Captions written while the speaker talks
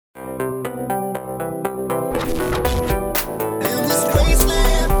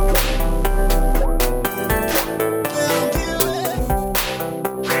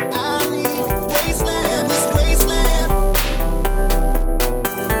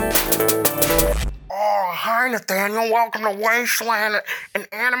Hi, Nathaniel. Welcome to Wasteland, an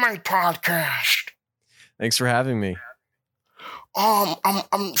anime podcast. Thanks for having me. I'm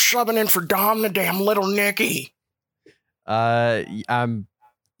subbing in for Dom today. I'm Little Nicky. Yeah,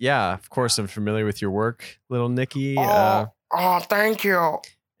 of course I'm familiar with your work, Little Nicky. Thank you.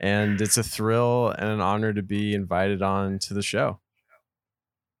 And it's a thrill and an honor to be invited on to the show.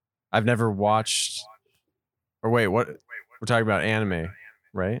 I've never watched, or wait, what? We're talking about anime,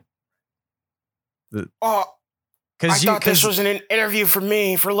 right? I thought this was an interview for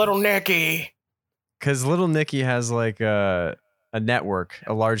me, for Little Nicky. Because Little Nicky has like a network,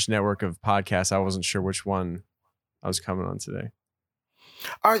 a large network of podcasts. I wasn't sure which one I was coming on today.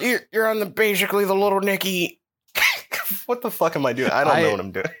 You're on basically the Little Nicky. What the fuck am I doing? I don't know what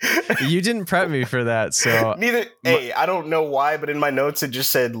I'm doing. You didn't prep me for that, so neither. Hey, I don't know why, but in my notes it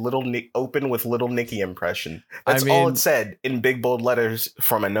just said open with Little Nicky impression. That's all it said in big bold letters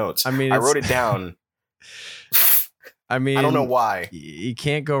for my notes. I wrote it down. I don't know why. You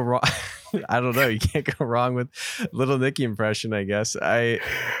can't go wrong. I don't know. You can't go wrong with Little Nicky impression, I guess. I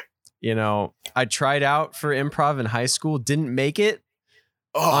tried out for improv in high school, didn't make it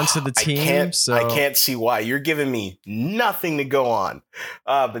onto the team. I can't see why. You're giving me nothing to go on.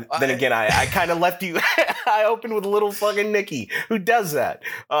 But then again, I kind of left you. I opened with Little fucking Nicky. Who does that?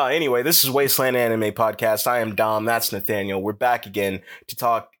 Anyway, this is Wasteland Anime Podcast. I am Dom. That's Nathaniel. We're back again to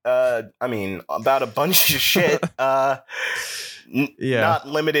talk, about a bunch of shit. Not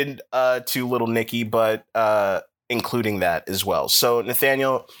limited to Little Nicky, but including that as well. So,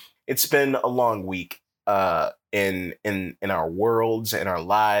 Nathaniel, it's been a long week. In our worlds and our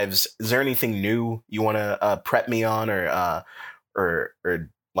lives, is there anything new you want to prep me on or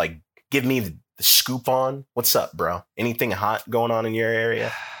like give me the scoop on? What's up, bro? Anything hot going on in your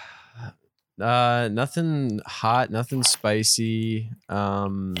area? Nothing hot, nothing spicy.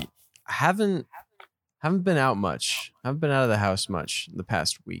 I haven't been out much. I haven't been out of the house much the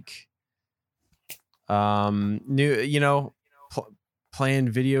past week. Playing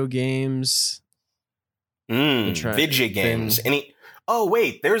video games. Video games. Oh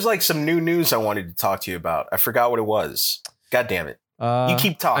wait, there's like some new news I wanted to talk to you about. I forgot what it was. God damn it. You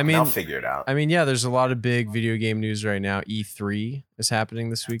keep talking. I'll figure it out. There's a lot of big video game news right now. E3 is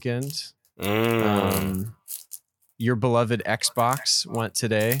happening this weekend. Your beloved Xbox went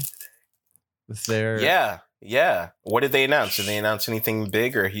today with their Yeah. What did they announce? Did they announce anything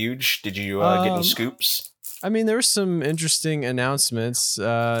big or huge? Did you get any scoops? There were some interesting announcements.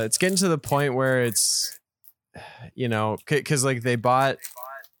 It's getting to the point where it's, because like they bought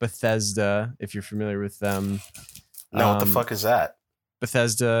Bethesda, if you're familiar with them. No, what the fuck is that?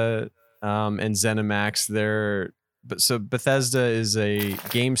 Bethesda and ZeniMax. So Bethesda is a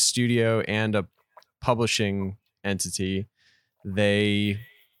game studio and a publishing entity. They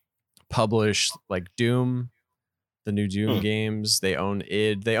publish like Doom, the new Doom games. They own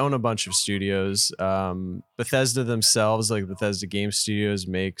id. They own a bunch of studios. Bethesda themselves, like Bethesda Game Studios,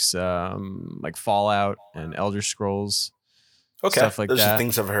 makes like Fallout and Elder Scrolls. Okay, stuff like those that. Are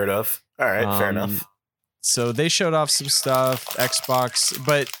things I've heard of. All right, fair enough. So they showed off some stuff. Xbox,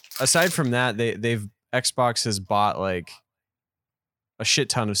 but aside from that, Xbox has bought like a shit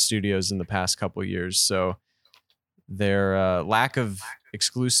ton of studios in the past couple years. So their lack of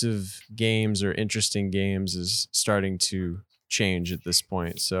exclusive games or interesting games is starting to change at this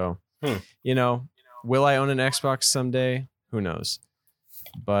point. So, will I own an Xbox someday? Who knows?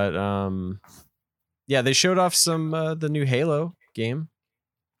 But they showed off some the new Halo game,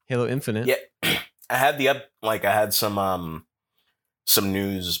 Halo Infinite. Yeah, I had some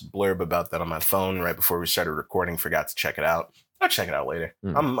news blurb about that on my phone right before we started recording. Forgot to check it out. I'll check it out later.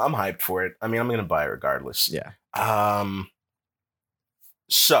 I'm hyped for it. I'm gonna buy it regardless. Yeah.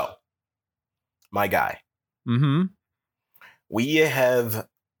 So, my guy. We have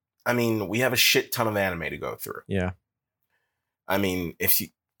a shit ton of anime to go through. Yeah.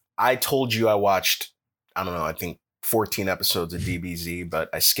 I told you I watched, I think 14 episodes of DBZ, but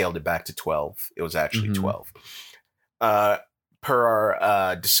I scaled it back to 12. It was actually 12. Per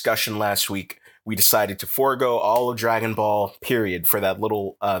our discussion last week, we decided to forego all of Dragon Ball, period, for that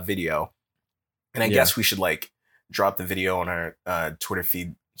little video. And I guess we should drop the video on our Twitter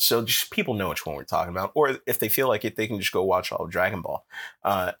feed so just people know which one we're talking about. Or if they feel like it, they can just go watch all of Dragon Ball.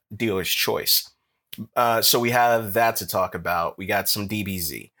 Dealer's choice. So we have that to talk about. We got some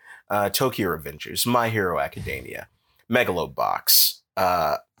DBZ, Tokyo Revengers, My Hero Academia, Megalobox.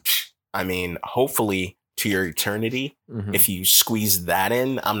 Hopefully to your eternity, if you squeeze that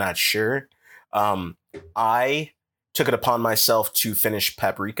in. I'm not sure. I took it upon myself to finish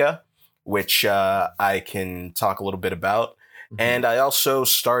Paprika, which I can talk a little bit about. And I also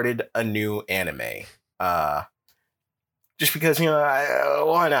started a new anime. Just because,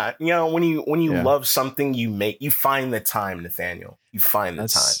 why not? When you Yeah. love something, you find the time, Nathaniel. You find the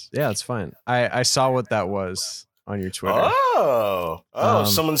time. Yeah, it's fine. I saw what that was on your Twitter.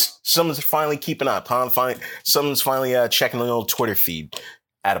 Someone's finally keeping up, huh? Someone's finally checking the little Twitter feed.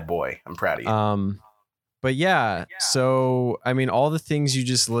 Attaboy. I'm proud of you. But yeah, so I mean, all the things you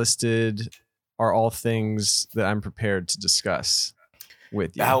just listed are all things that I'm prepared to discuss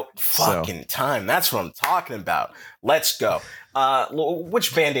with you. About fucking time. That's what I'm talking about. Let's go.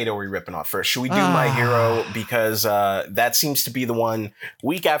 Which Band-Aid are we ripping off first? Should we do My Hero? Because that seems to be the one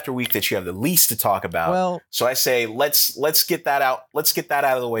week after week that you have the least to talk about. Well, so I say let's get that out. Let's get that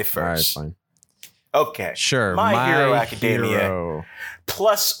out of the way first. All right, fine. Okay. Sure. My Hero Academia.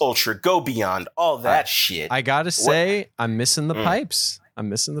 Plus Ultra, Go Beyond, all that shit. I gotta say, I'm missing the pipes. I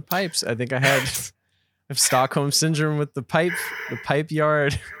think I had Stockholm syndrome with the pipe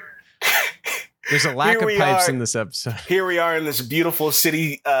yard. There's a lack of pipes in this episode. Here we are in this beautiful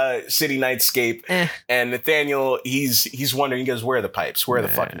city nightscape, and Nathaniel, he's wondering. He goes, "Where are the pipes? Where are the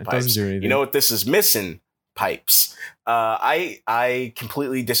fucking pipes?" Doesn't do anything. You know what this is missing? Pipes. I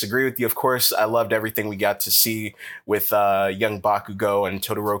completely disagree with you. Of course, I loved everything we got to see with young Bakugo and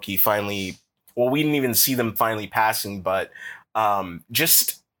Todoroki finally. Well, we didn't even see them finally passing, but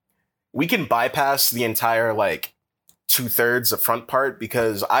just we can bypass the entire 2/3 of front part,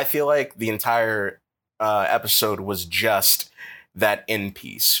 because I feel like the entire episode was just that end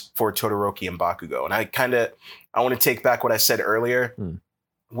piece for Todoroki and Bakugo. And I want to take back what I said earlier,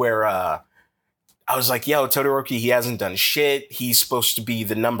 where I was like, yo, Todoroki, he hasn't done shit. He's supposed to be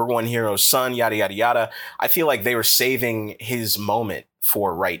the number one hero's son, yada, yada, yada. I feel like they were saving his moment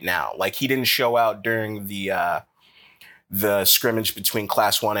for right now. Like, he didn't show out during the scrimmage between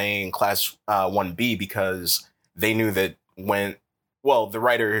Class 1A and Class 1B because they knew that the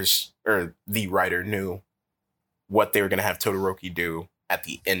writer knew what they were going to have Todoroki do at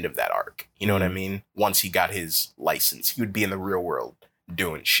the end of that arc. You know what I mean? Once he got his license, he would be in the real world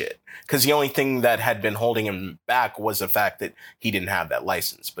doing shit. Because the only thing that had been holding him back was the fact that he didn't have that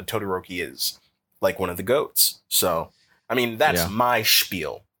license. But Todoroki is like one of the GOATs. So, I mean, that's my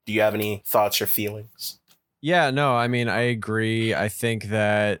spiel. Do you have any thoughts or feelings? Yeah, no, I mean, I agree. I think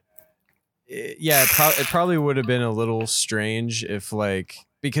that, it probably would have been a little strange if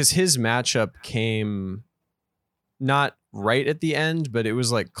because his matchup came not right at the end, but it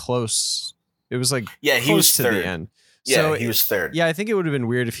was close. It was he was to third. The end. Yeah, so he was third. Yeah, I think it would have been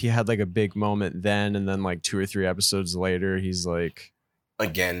weird if he had a big moment then, and then 2 or 3 episodes later, he's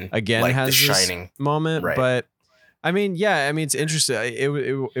again has The Shining this moment. Right. But I mean, it's interesting.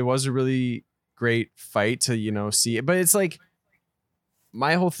 It was a really great fight to see it, but it's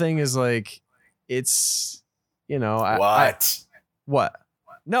my whole thing is it's what?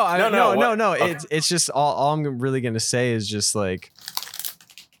 No. Okay. It's just all I'm really gonna say is just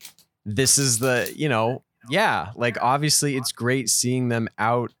this is the obviously it's great seeing them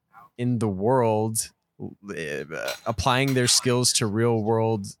out in the world applying their skills to real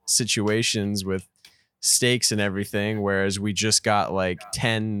world situations with stakes and everything, whereas we just got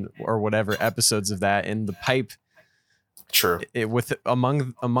 10 or whatever episodes of that in the pipe. True.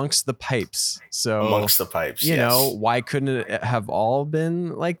 Amongst the pipes. So amongst the pipes, you know, why couldn't it have all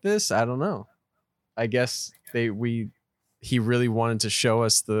been like this? I don't know. I guess he really wanted to show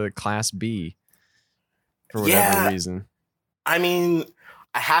us the Class B for whatever reason. I mean,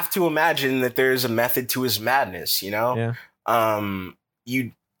 I have to imagine that there's a method to his madness, you know? Yeah.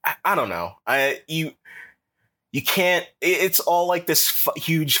 I don't know. You can't, it's all this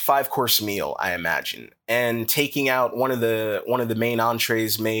huge 5-course meal, I imagine. And taking out one of the main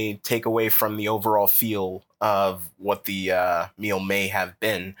entrees may take away from the overall feel of what the meal may have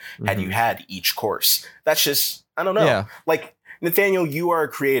been had you had each course. That's just, I don't know. Yeah. Nathaniel, you are a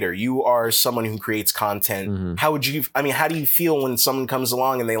creator. You are someone who creates content. How do you feel when someone comes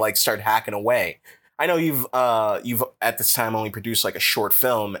along and they start hacking away? I know you've at this time only produced a short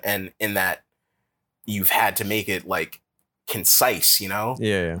film, and in that you've had to make it concise, you know?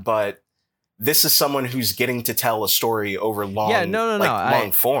 Yeah. But this is someone who's getting to tell a story over long,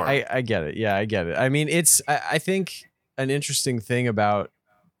 long form. I get it. Yeah, I get it. I mean, I think an interesting thing about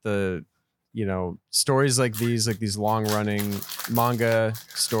the, stories like these long running manga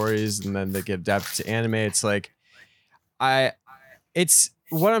stories, and then they get adapted to anime. It's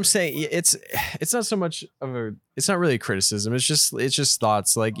what I'm saying. It's not so much of it's not really a criticism. It's just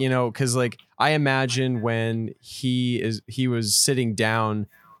thoughts, because I imagine when he was sitting down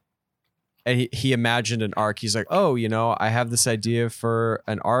and he imagined an arc. He's like, oh, I have this idea for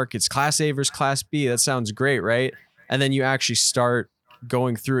an arc. It's Class A versus Class B. That sounds great, right? And then you actually start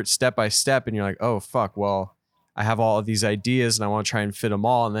going through it step by step, and you're like, oh fuck, well, I have all of these ideas and I want to try and fit them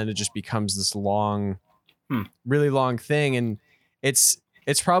all, and then it just becomes this long, really long thing, and it's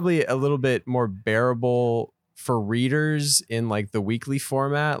probably a little bit more bearable for readers in like the weekly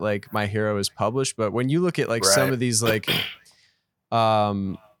format, like My Hero is published. But when you look at like some of these like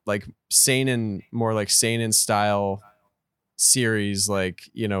seinen, more like seinen style series, like,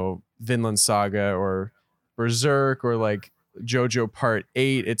 you know, Vinland Saga or Berserk or like JoJo Part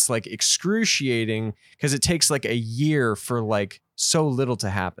 8, it's like excruciating because it takes like a year for like so little to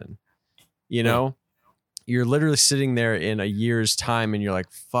happen. You know, you're literally sitting there in a year's time and you're like,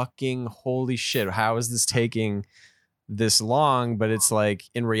 fucking holy shit, how is this taking this long? But it's like,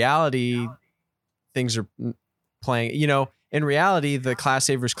 in reality, things are playing, you know, in reality, the Class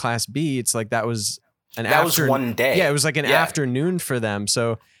A versus Class B, it's like that was one day. Yeah, it was like an afternoon for them.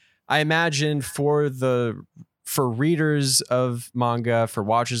 So I imagine for readers of manga, for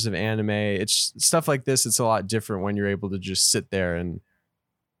watchers of anime, it's stuff like this. It's a lot different when you're able to just sit there and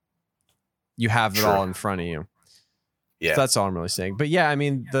you have it all in front of you. Yeah, so that's all I'm really saying. But yeah, I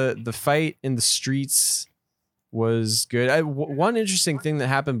mean, the fight in the streets was good. One interesting thing that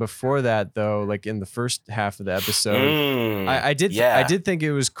happened before that, though, like in the first half of the episode, I did think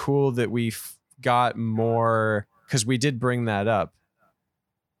it was cool that we got more, because we did bring that up.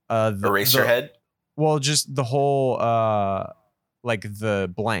 Eraserhead. Well, just the whole like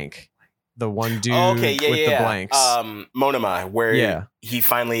the blank. The one dude with the blanks. Monoma, where he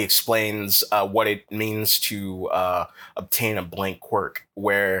finally explains what it means to obtain a blank quirk,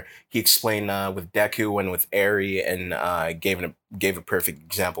 where he explained with Deku and with Eri, and gave a perfect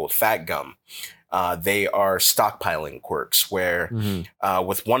example with Fat Gum. They are stockpiling quirks, where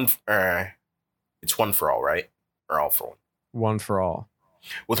with one, it's one for all, right? Or all for one? One for all.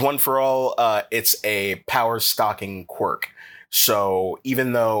 With one for all, it's a power stocking quirk. So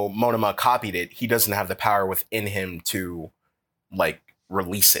even though Monoma copied it, he doesn't have the power within him to like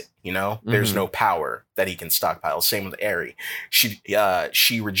release it. You know, there's no power that he can stockpile. Same with Eri. She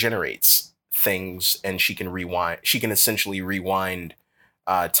regenerates things, and she can rewind. She can essentially rewind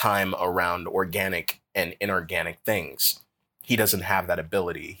time around organic and inorganic things. He doesn't have that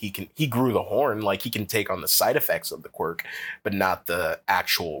ability. He grew the horn, like he can take on the side effects of the quirk, but not the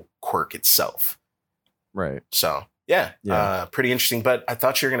actual quirk itself. Right. So. Yeah. Pretty interesting. But I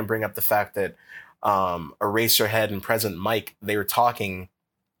thought you were going to bring up the fact that Eraserhead and President Mike, they were talking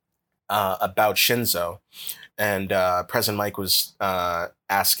about Shinzo, and President Mike was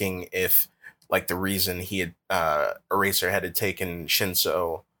asking if, like, the reason he had Eraserhead had taken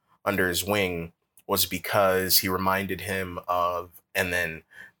Shinzo under his wing was because he reminded him of, and then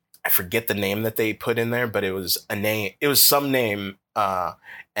I forget the name that they put in there, but it was a name. It was some name.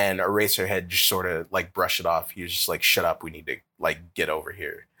 And Eraserhead just sort of like brush it off. He was just like, shut up, we need to like get over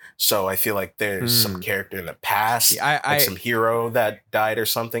here. So I feel like there's some character in the past, like some hero that died or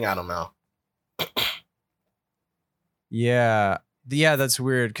something. I don't know. Yeah, that's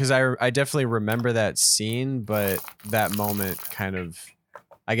weird, because I definitely remember that scene, but that moment kind of,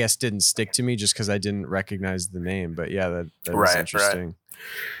 I guess, didn't stick to me just because I didn't recognize the name. But yeah, that was interesting.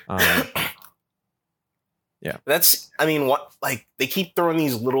 Right. Yeah. I mean, what, like, they keep throwing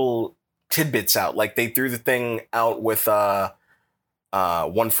these little tidbits out. Like, they threw the thing out with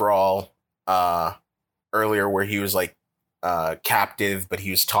One for All earlier, where he was like captive, but he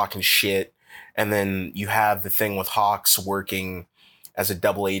was talking shit. And then you have the thing with Hawks working as a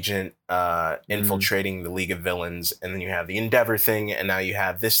double agent, infiltrating the League of Villains. And then you have the Endeavor thing, and now you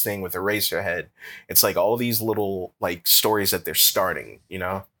have this thing with Eraserhead. It's like all these little like stories that they're starting, you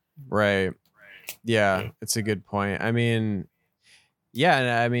know? Right. Yeah, it's a good point. I mean,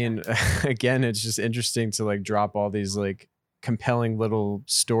 yeah, I mean, again, it's just interesting to like drop all these like compelling little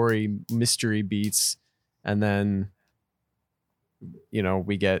story mystery beats, and then, you know,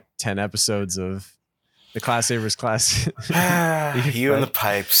 we get 10 episodes of the Class A vs. Class. You and the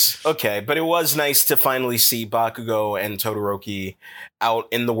pipes. Okay, but it was nice to finally see Bakugo and Todoroki out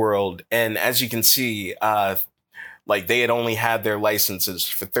in the world, and as you can see, like, they had only had their licenses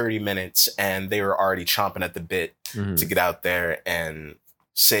for 30 minutes, and they were already chomping at the bit to get out there and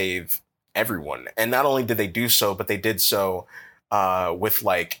save everyone. And not only did they do so, but they did so with,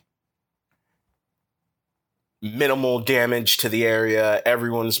 like, minimal damage to the area.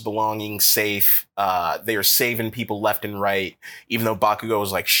 Everyone's belongings safe. They were saving people left and right, even though Bakugo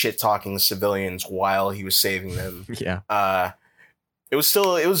was, like, shit-talking civilians while he was saving them. Yeah. It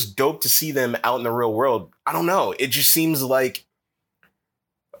was dope to see them out in the real world. I don't know. It just seems like,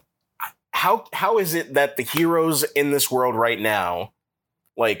 how is it that the heroes in this world right now,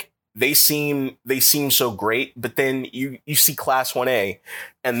 like, they seem so great, but then you see Class 1A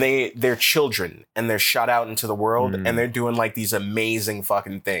and they're children and they're shot out into the world and they're doing like these amazing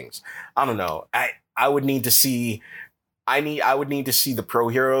fucking things. I don't know. I would need to see the pro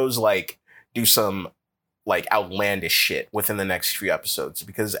heroes like do some like outlandish shit within the next few episodes,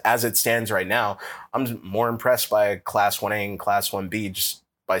 because as it stands right now, I'm more impressed by Class 1A and Class 1B just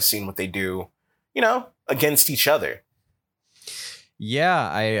by seeing what they do, against each other.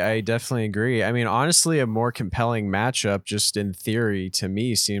 Yeah, I definitely agree. I mean, honestly, a more compelling matchup, just in theory, to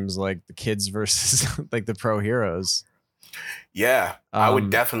me, seems like the kids versus like the pro heroes. Yeah, I would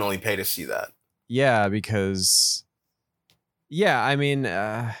definitely pay to see that. Yeah, because, I mean,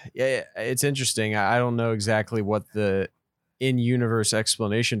 it's interesting. I don't know exactly what the in-universe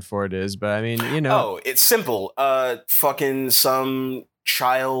explanation for it is, but I mean, Oh, it's simple. Fucking some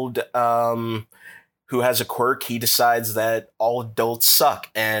child, who has a quirk. He decides that all adults suck,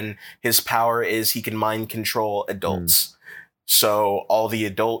 and his power is he can mind control adults. So all the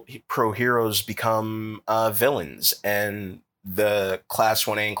adult pro heroes become villains, and the Class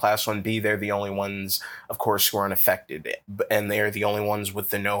 1A and Class 1B, they're the only ones, of course, who are unaffected, and they're the only ones with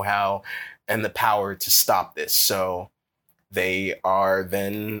the know-how and the power to stop this. So they are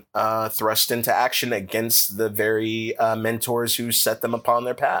then thrust into action against the very mentors who set them upon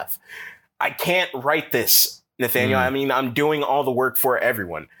their path. I can't write this, Nathaniel. I mean, I'm doing all the work for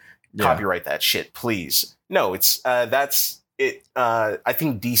everyone. Yeah. Copyright that shit, please. No, it's that's it. I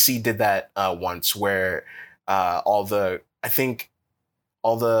think DC did that once, where all the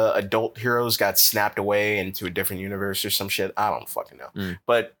adult heroes got snapped away into a different universe or some shit. I don't fucking know.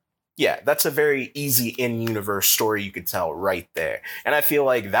 But yeah, that's a very easy in-universe story you could tell right there. And I feel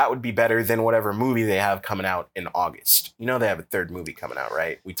like that would be better than whatever movie they have coming out in August. They have a third movie coming out,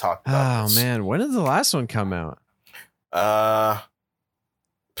 right? We talked about this. Oh, man. When did the last one come out?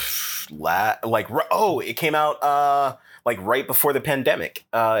 It came out right before the pandemic.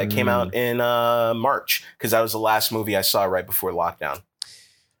 It came out in March, because that was the last movie I saw right before lockdown.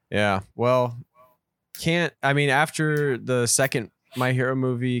 Yeah, well, after the second My Hero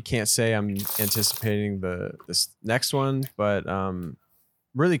movie, can't say I'm anticipating this next one, but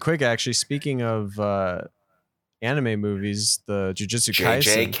really quick, actually, speaking of anime movies, the Jujutsu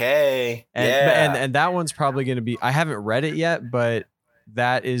Kaisen, JJK, and that one's probably going to be, I haven't read it yet, but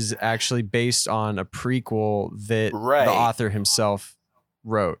that is actually based on a prequel that the author himself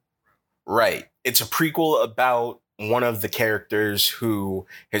wrote. Right. It's a prequel about one of the characters who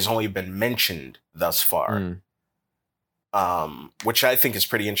has only been mentioned thus far. Which I think is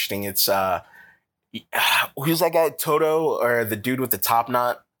pretty interesting. It's who's that guy, Toto, or the dude with the top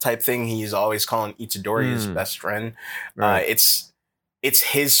knot type thing? He's always calling Itadori his best friend. Right. It's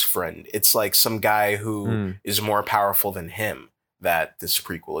his friend. It's like some guy who is more powerful than him that this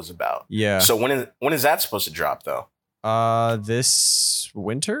prequel is about. Yeah. So when is that supposed to drop though? This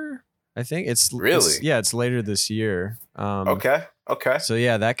winter, I think. It's later this year. Okay. So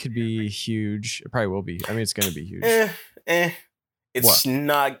yeah, that could be huge. It probably will be. I mean, it's going to be huge. It's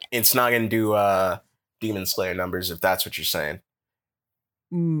not going to do Demon Slayer numbers, if that's what you're saying.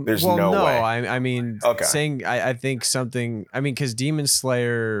 There's no way. I mean, saying I think something. I mean, because Demon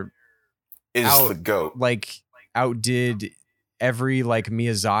Slayer is the GOAT. Like outdid every like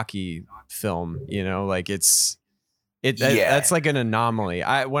Miyazaki film. Like that's like an anomaly.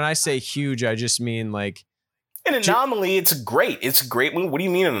 When I say huge, I just mean like an anomaly. It's great. It's a great movie. What do you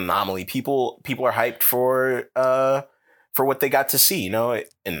mean an anomaly? People are hyped for what they got to see. An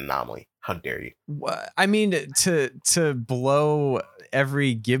anomaly. How dare you? I mean, to blow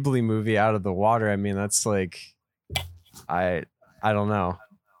every Ghibli movie out of the water. I mean, that's like, I don't know.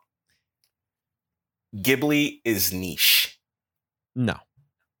 Ghibli is niche. No.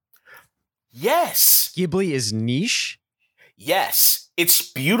 Yes. Ghibli is niche? Yes.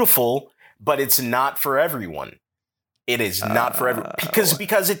 It's beautiful, but it's not for everyone. It is not for everyone.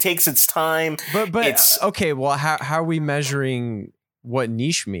 Because it takes its time. But it's okay, well, how are we measuring what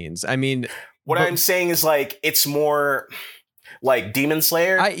niche means? I mean, I'm saying is like it's more like Demon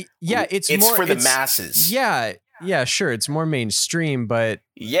Slayer. It's for the masses. Yeah, sure. It's more mainstream, but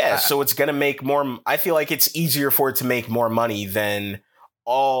so it's gonna make more. I feel like it's easier for it to make more money than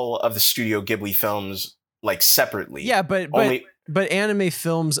all of the Studio Ghibli films, like separately. Yeah, but anime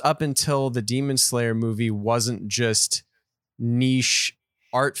films up until the Demon Slayer movie wasn't just niche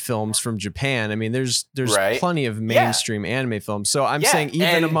art films from Japan. I mean, there's plenty of mainstream anime films. So I'm saying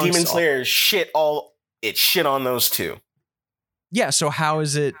even amongst Demon Slayer shit on those too. Yeah. So how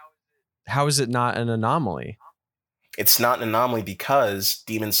is it not an anomaly? It's not an anomaly because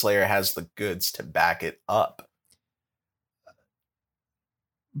Demon Slayer has the goods to back it up.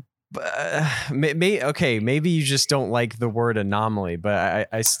 Okay, maybe you just don't like the word anomaly, but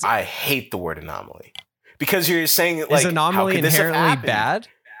I hate the word anomaly because you're saying like is anomaly inherently bad?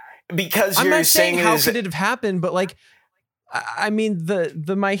 Because I'm you're not saying how is, could it have happened, but like, I mean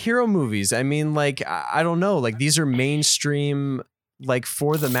the My Hero movies. I mean, like, I don't know, like these are mainstream, like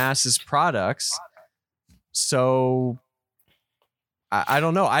for the masses products. So I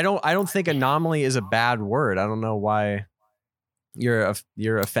don't know. I don't think anomaly is a bad word. I don't know why you're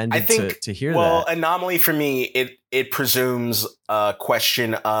offended to hear that. Well, anomaly for me, it presumes a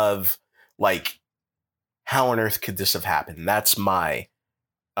question of like, how on earth could this have happened? That's my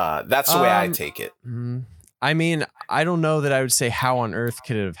that's the way I take it. I mean, I don't know that I would say how on earth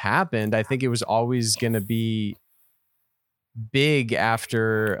could it have happened. I think it was always going to be big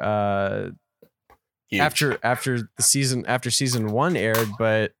after the season, after season 1 aired,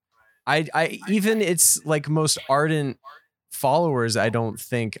 but I even its like most ardent followers, I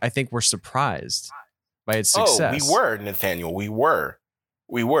think were surprised by its success. Oh, we were, Nathaniel. We were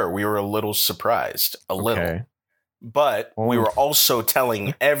a little surprised, little, but we were also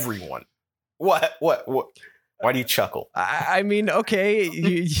telling everyone. What? Why do you chuckle? I mean,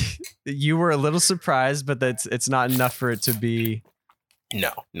 okay, you were a little surprised, but it's not enough for it to be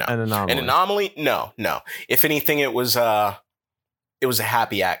no an anomaly. An anomaly? No. If anything, it was a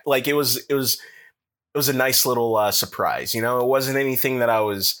happy act. Like it was a nice little surprise. You know, it wasn't anything that I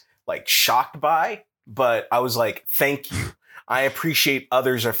was like shocked by, but I was like, thank you. I appreciate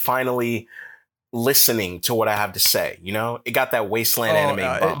others are finally listening to what I have to say. You know, it got that Wasteland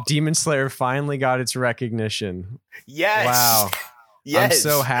anime bump. Demon Slayer finally got its recognition. Yes. Wow. Yes.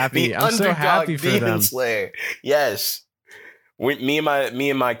 I'm so happy. I'm so happy for Demon them. Slayer. Yes. Me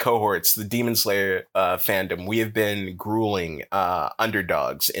and my cohorts, the Demon Slayer fandom, we have been grueling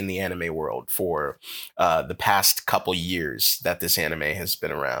underdogs in the anime world for the past couple years that this anime has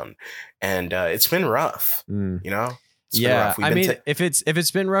been around, and it's been rough. You know, yeah. I mean, if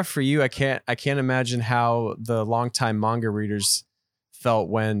it's been rough for you, I can't imagine how the longtime manga readers felt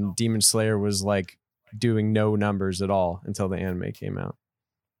when Demon Slayer was like doing no numbers at all until the anime came out.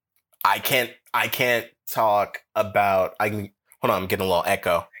 I can't talk about. Hold on, I'm getting a little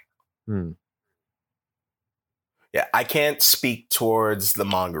echo. Yeah, I can't speak towards the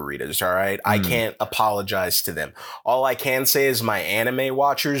manga readers, all right? I can't apologize to them. All I can say is my anime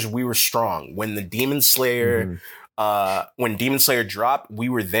watchers, we were strong. When the Demon Slayer, when Demon Slayer dropped, we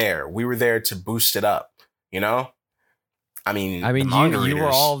were there. We were there to boost it up, you know? I mean, you were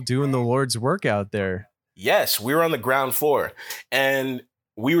all doing the Lord's work out there. Yes, we were on the ground floor, and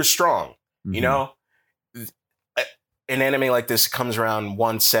we were strong, you know? An anime like this comes around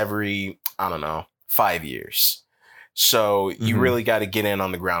once every, 5 years. So you really got to get in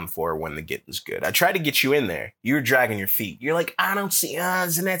on the ground floor when the getting's good. I tried to get you in there. You were dragging your feet. You're like, I don't see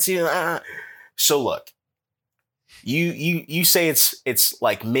Zenitsu. So look, you say it's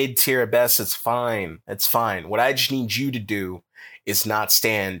like mid-tier at best. It's fine. It's fine. What I just need you to do is not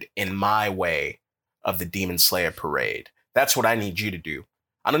stand in my way of the Demon Slayer parade. That's what I need you to do.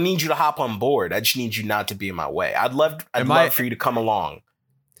 I don't need you to hop on board. I just need you not to be in my way. I'd love for you to come along.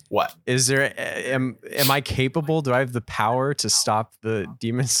 What? Is there? Am I capable? Do I have the power to stop the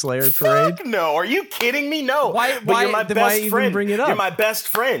Demon Slayer parade? Fuck no. Are you kidding me? No. Why? You're my best friend. Even bring it up? You're my best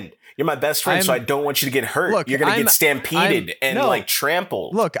friend. So I don't want you to get hurt. Look, you're gonna get stampeded and like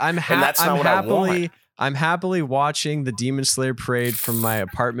trampled. Look, I'm happily watching the Demon Slayer parade from my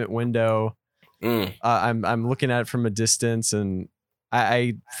apartment window. I'm looking at it from a distance, and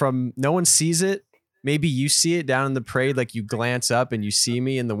I from no one sees it. Maybe you see it down in the parade, like you glance up and you see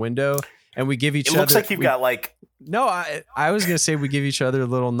me in the window, and we give each other. It looks like you've got like. No, I was gonna say we give each other a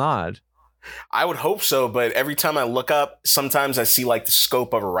little nod. I would hope so, but every time I look up, sometimes I see like the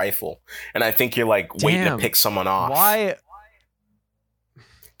scope of a rifle, and I think you're like waiting to pick someone off. Why?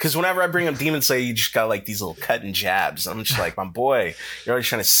 Because whenever I bring up Demon Slayer, you just got like these little cut and jabs. I'm just like, my boy, you're always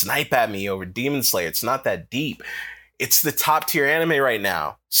trying to snipe at me over Demon Slayer. It's not that deep. It's the top tier anime right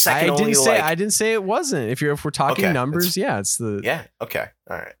now. I didn't say it wasn't. If we're talking numbers, it's the. Yeah. Okay.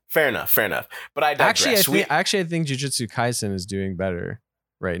 All right. Fair enough. But I digress. I think Jujutsu Kaisen is doing better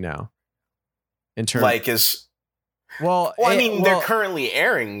right now. In terms, they're currently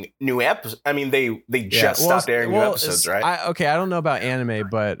airing new episodes. I mean, they just stopped airing new episodes, right? I don't know about anime,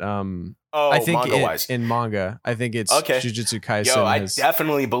 but I think in manga, I think it's Jujutsu Kaisen. Yo, I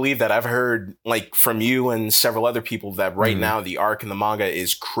definitely believe that. I've heard like from you and several other people that right now the arc in the manga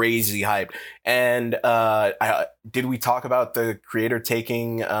is crazy hyped. And did we talk about the creator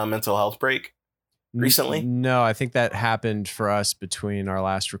taking a mental health break recently? No, I think that happened for us between our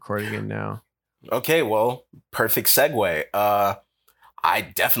last recording and now. Okay, well, perfect segue. I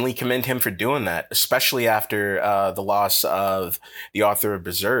definitely commend him for doing that, especially after the loss of the author of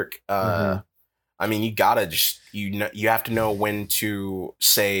Berserk. I mean, you gotta just you have to know when to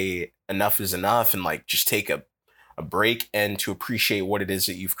say enough is enough and like just take a break and to appreciate what it is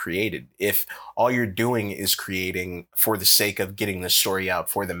that you've created. If all you're doing is creating for the sake of getting the story out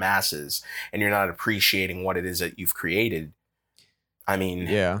for the masses and you're not appreciating what it is that you've created, I mean,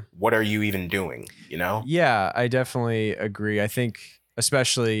 what are you even doing, you know? Yeah, I definitely agree. I think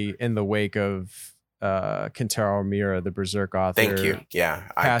especially in the wake of Kentaro Miura, the Berserk author. Thank you. Yeah,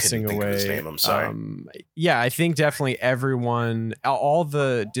 passing away. Of his name. I'm sorry. Yeah, I think definitely everyone, all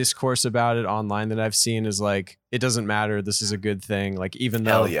the discourse about it online that I've seen is like, it doesn't matter. This is a good thing. Like, even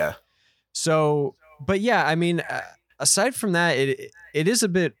though. Hell yeah. So, but yeah, I mean, aside from that, it is a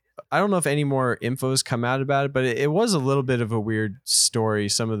bit. I don't know if any more info has come out about it, but it was a little bit of a weird story.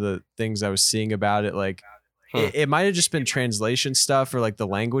 Some of the things I was seeing about it, like. It might have just been translation stuff or like the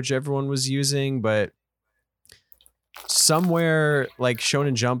language everyone was using, but somewhere like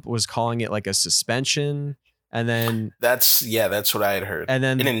Shonen Jump was calling it like a suspension, and then that's what I had heard, and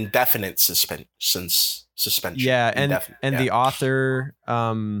then an indefinite suspension. Yeah, and the author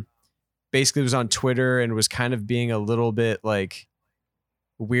basically was on Twitter and was kind of being a little bit like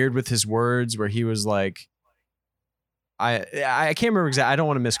weird with his words, where he was like, I can't remember exactly. I don't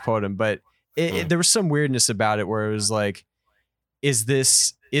want to misquote him, but. There was some weirdness about it where it was like, is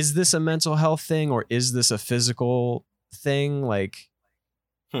this a mental health thing or is this a physical thing? Like,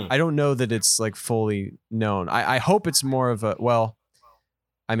 I don't know that it's like fully known. I hope it's more of a, well,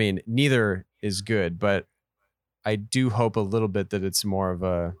 I mean, neither is good, but I do hope a little bit that it's more of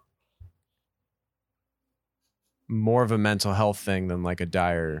a mental health thing than like a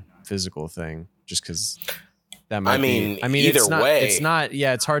dire physical thing, just because. That might be. I mean, either way, it's not.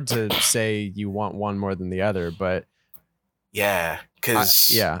 Yeah, it's hard to say you want one more than the other, but yeah,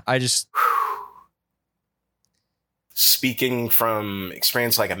 because I just speaking from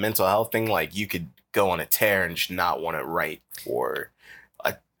experience, like a mental health thing, like you could go on a tear and just not want to write for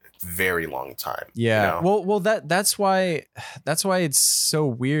a very long time. Yeah. You know? Well, that's why it's so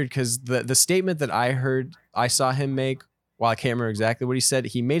weird, because the statement that I saw him make, while I can't remember exactly what he said,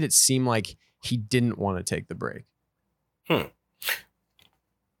 he made it seem like he didn't want to take the break.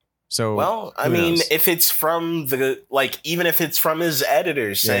 So, well, I mean, if it's from even if it's from his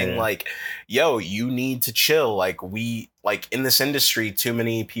editors saying like, yo, you need to chill. Like in this industry, too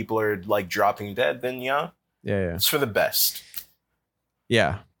many people are like dropping dead. Then it's for the best.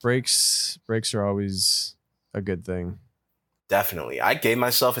 Yeah. Breaks are always a good thing. Definitely. I gave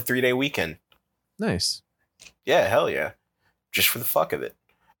myself a 3-day weekend. Nice. Yeah. Hell yeah. Just for the fuck of it.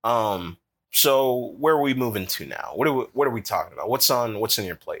 So where are we moving to now? What are we talking about? What's on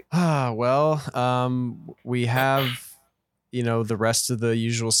your plate? Well, we have, the rest of the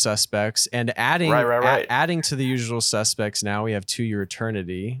usual suspects, and adding adding to the usual suspects. Now we have To Your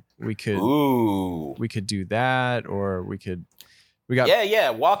Eternity. We could do that, or we got. Yeah.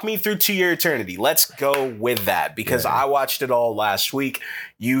 Walk me through To Your Eternity. Let's go with that, because I watched it all last week.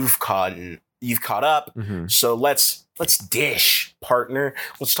 You've caught up. Mm-hmm. So let's dish, partner.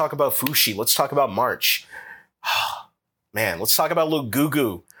 Let's talk about Fushi. Let's talk about March. Man, let's talk about little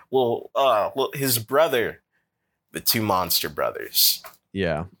Gugu. His brother, the two monster brothers.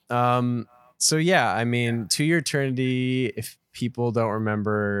 Yeah. So yeah, I mean, To Your Eternity, if people don't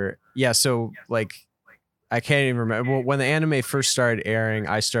remember, so like I can't even remember. Well, when the anime first started airing,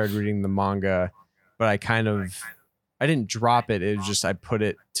 I started reading the manga, but I didn't drop it. It was just, I put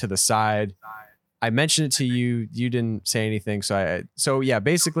it to the side. I mentioned it to you. You didn't say anything. So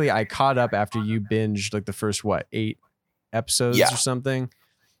basically I caught up after you binged like the first, 8 episodes or something.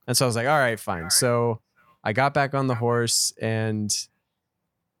 And so I was like, all right, fine. So I got back on the horse, and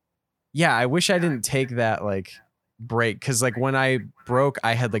I wish I didn't take that like break. 'Cause like when I broke,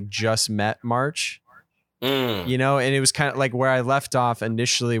 I had like just met March, and it was kind of like where I left off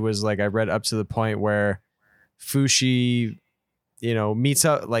initially was like, I read up to the point where Fushi, meets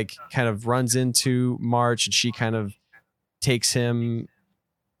up, like kind of runs into March, and she kind of takes him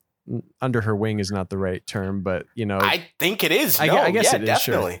under her wing, is not the right term, but I think it is. I guess it is,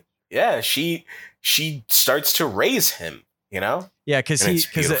 definitely. Sure. Yeah, she starts to raise him, Yeah,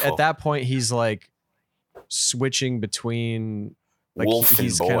 because at that point he's like switching between like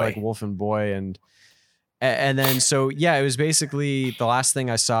he's kind of like wolf and boy, and then so it was basically the last thing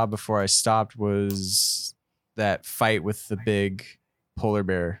I saw before I stopped was that fight with the big polar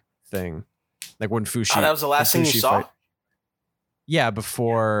bear thing, like when Fushi. That was the last thing you saw. Yeah,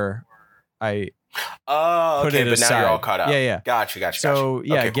 before I. Oh, okay, but now you're all caught up. Yeah. Gotcha. So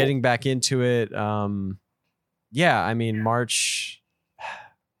okay, getting back into it. I mean, March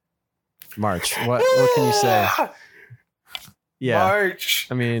March. What can you say? Yeah. March.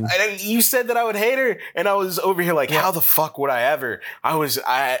 I mean, you said that I would hate her, and I was over here like, how the fuck would I ever?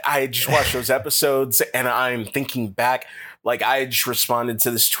 I just watched those episodes, and I'm thinking back. Like, I just responded to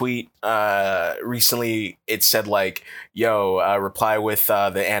this tweet recently. It said like, "Yo, reply with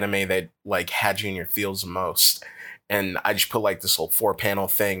the anime that like had you in your feels the most," and I just put like this little 4-panel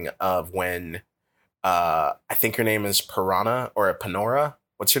thing of when I think her name is Piranha or Panora.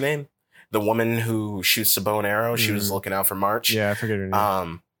 What's her name? The woman who shoots the bow and arrow. She was looking out for March. Yeah, I forget her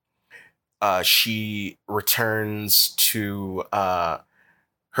name. She returns to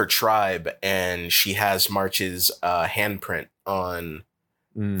her tribe, and she has March's handprint on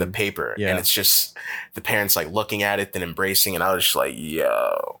the paper. Yeah. And it's just the parents like looking at it, then embracing. And I was just like,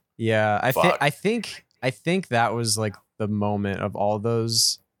 yo. Yeah, I think that was like the moment of all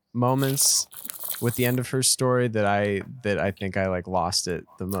those moments with the end of her story that I think I like lost it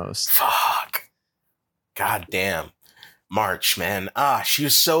the most. Fuck. God damn. March, man. She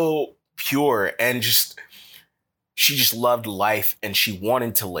was so pure and she just loved life and she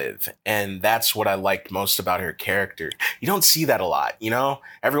wanted to live. And that's what I liked most about her character. You don't see that a lot, you know?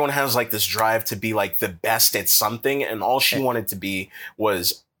 Everyone has like this drive to be like the best at something, and all she wanted to be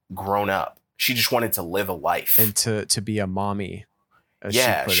was grown up. She just wanted to live a life. And to be a mommy.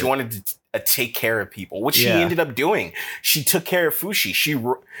 Yeah, she wanted to take care of people, which she ended up doing. She took care of Fushi.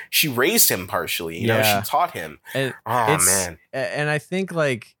 She raised him partially. You know, she taught him. And man. And I think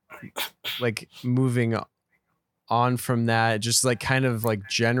like moving on from that, just like kind of like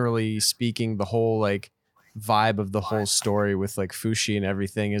generally speaking, the whole like vibe of the whole story with like Fushi and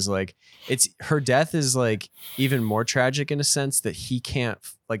everything is like, it's her death is like even more tragic in a sense that he can't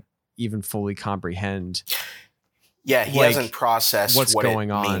like even fully comprehend. Yeah, he hasn't processed what's what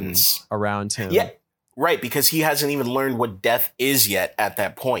going on means around him. Yeah, right, because he hasn't even learned what death is yet at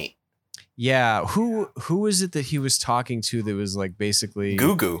that point. Yeah, who is it that he was talking to that was like basically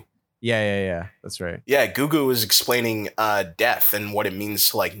Gugu? Yeah, that's right. Yeah, Gugu was explaining death and what it means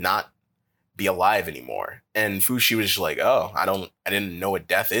to like not be alive anymore, and Fushi was just like, "Oh, I didn't know what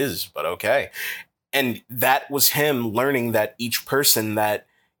death is, but okay." And that was him learning that each person that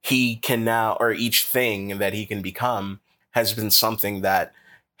he can now, or each thing that he can become, has been something that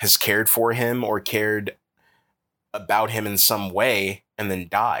has cared for him or cared about him in some way and then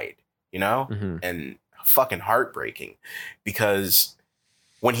died, you know? Mm-hmm. And fucking heartbreaking, because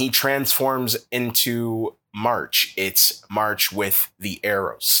when he transforms into March, it's March with the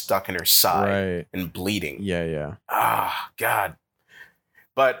arrow stuck in her side and bleeding. Yeah. God.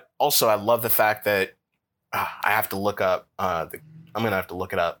 But also I love the fact that I have to look up I'm going to have to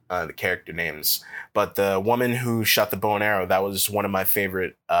look it up, the character names. But the woman who shot the bow and arrow, that was one of my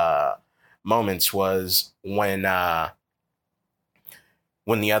favorite moments, was when the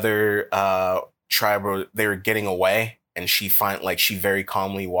other tribe, they were getting away, and she very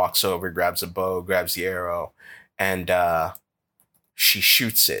calmly walks over, grabs a bow, grabs the arrow, and she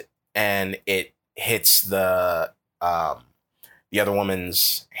shoots it. And it hits the other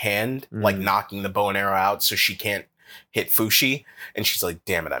woman's hand, like knocking the bow and arrow out so she can't hit Fushi, and she's like,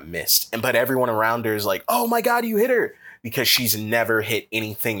 damn it, I missed. But everyone around her is like, oh my God, you hit her, because she's never hit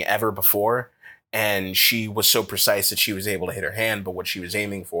anything ever before, and she was so precise that she was able to hit her hand, but what she was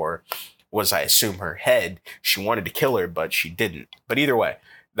aiming for was, I assume, her head. She wanted to kill her, but she didn't. But either way,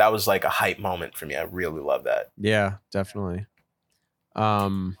 that was like a hype moment for me. I really love that. Yeah, definitely.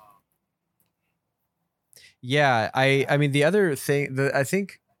 Yeah, I mean, the other thing that I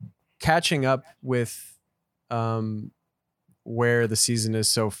think catching up with where the season is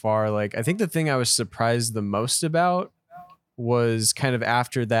so far, like I think the thing I was surprised the most about was kind of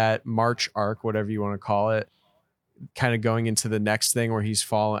after that March arc, whatever you want to call it, kind of going into the next thing where he's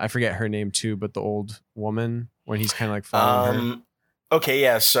falling. I forget her name too, but the old woman, when he's kind of like following her. Okay,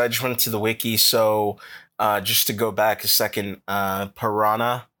 yeah. So I just went to the wiki. So just to go back a second,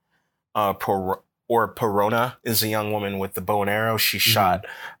 Piranha, or Perona is a young woman with the bow and arrow. She shot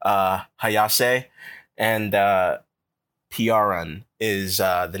Hayase. And Piaran is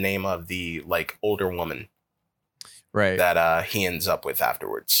the name of the like older woman, right? That he ends up with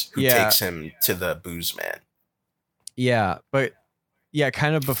afterwards, who takes him to the booze man. Yeah, but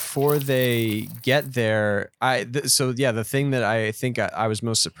kind of before they get there, the thing that I think I was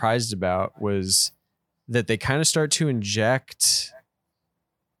most surprised about was that they kind of start to inject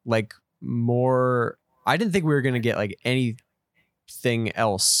like more. I didn't think we were going to get like anything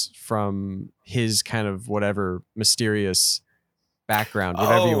else from his kind of whatever mysterious background,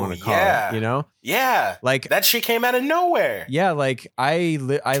 whatever you want to call it, you know? Yeah. Like that shit came out of nowhere. Yeah. Like I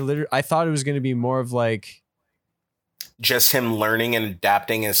thought it was going to be more of like Just him learning and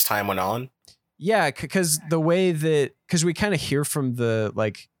adapting as time went on. Yeah, because the way that because we kind of hear from the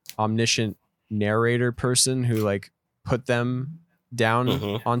like omniscient narrator person who like put them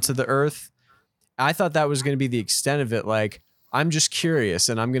down onto the earth. I thought that was going to be the extent of it. Like, I'm just curious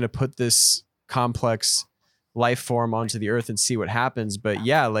and I'm going to put this complex life form onto the earth and see what happens. But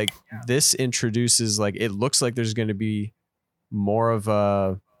yeah, like this introduces like it looks like there's going to be more of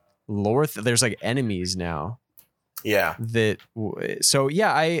a lore. There's like enemies now. Yeah. So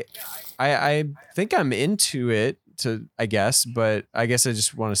yeah, I think I'm into it I guess, but I guess I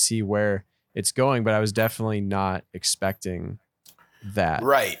just want to see where it's going. But I was definitely not expecting that.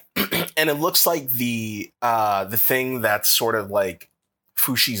 Right. And it looks like the thing that's sort of like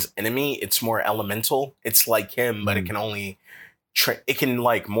Fushi's enemy, it's more elemental. It's like him, but it can only it can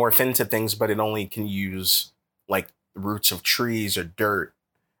like morph into things, but it only can use like roots of trees or dirt.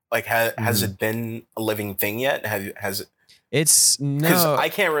 Like has it been a living thing yet? Has it? It's no, because I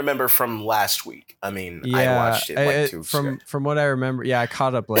can't remember from last week. I mean, I watched it like 2 weeks ago. From what I remember. Yeah, I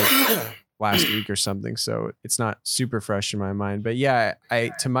caught up like last week or something, so it's not super fresh in my mind. But yeah,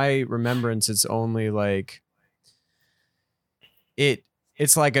 to my remembrance, it's only like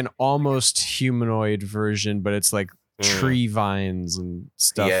it's like an almost humanoid version, but it's like tree vines and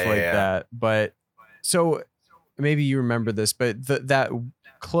stuff that. But so maybe you remember this, but that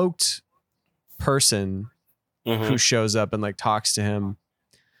cloaked person who shows up and like talks to him,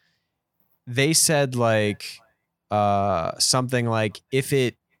 they said like something like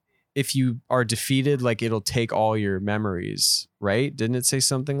if you are defeated, like it'll take all your memories, right? Didn't it say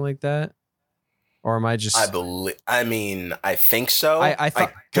something like that? Or am I just? I mean, I think so. I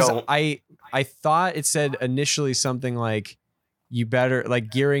thought because I thought it said initially something like you better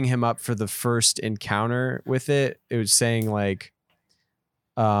like gearing him up for the first encounter with it. It was saying like,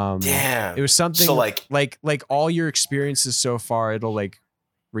 damn, it was something so like all your experiences so far, it'll like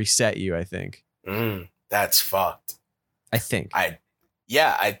reset you. I think. That's fucked. I think. I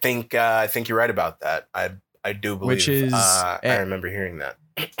think you're right about that. I do believe. Which is I remember hearing that.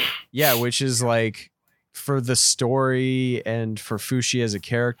 Yeah, which is like for the story and for Fushi as a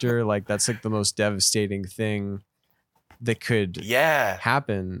character, like that's like the most devastating thing that could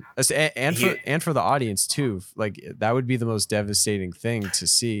happen, and for the audience too. Like that would be the most devastating thing to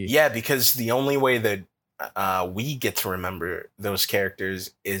see. Yeah, because the only way that we get to remember those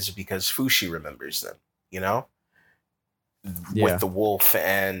characters is because Fushi remembers them. You know, with the wolf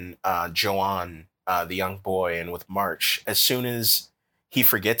and Joan, the young boy, and with March. As soon as he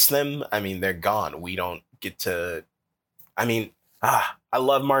forgets them, I mean, they're gone. We don't get to. I mean, I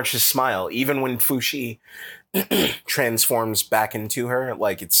love March's smile, even when Fushi transforms back into her.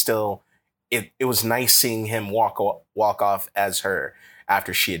 Like it's still, it was nice seeing him walk off as her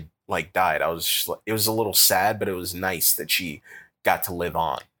after she had like died. It was a little sad, but it was nice that she got to live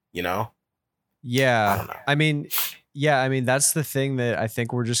on. You know? Yeah. I don't know. I mean, that's the thing that I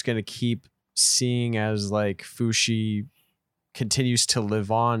think we're just gonna keep seeing as like Fushi continues to live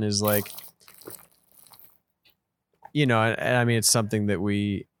on is like, you know, and I mean it's something that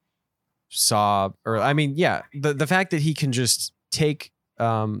we saw, or I mean, yeah, the fact that he can just take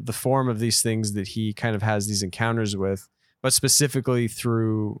the form of these things that he kind of has these encounters with, but specifically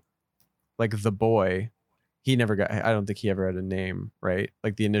through like the boy, I don't think he ever had a name, right?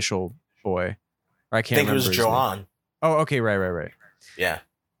 Like the initial boy, or I can't remember. I think it was Joan. Oh, okay, right. Yeah,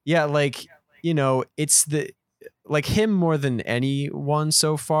 like, you know, it's like him more than anyone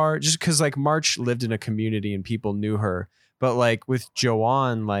so far, just because like March lived in a community and people knew her, but like with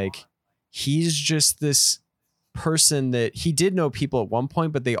Joan, like he's just this person that he did know people at one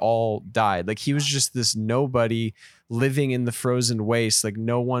point, but they all died. Like he was just this nobody living in the frozen waste. Like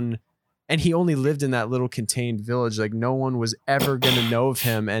no one, and he only lived in that little contained village. Like no one was ever going to know of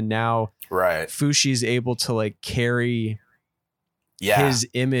him. And now Fushi's able to like carry his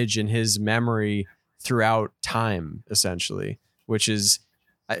image and his memory throughout time, essentially, which is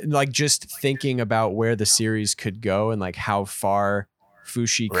like just thinking about where the series could go and like how far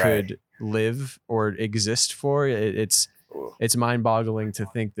Fushi could live or exist for. It's mind-boggling to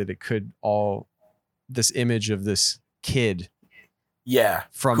think that it could all, this image of this kid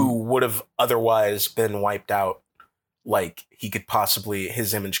who would have otherwise been wiped out, like he could possibly,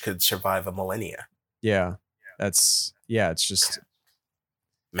 his image could survive a millennia. It's just,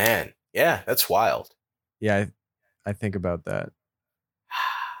 man, that's wild. I think about that,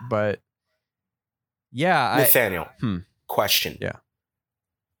 but Nathaniel, question.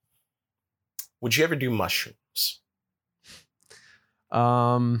 Would you ever do mushrooms?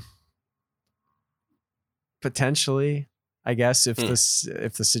 Potentially, I guess if the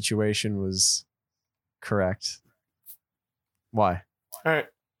situation was correct. Why? All right.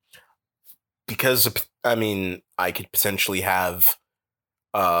 Because I mean, I could potentially have,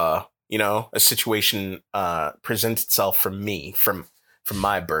 you know, a situation present itself for me from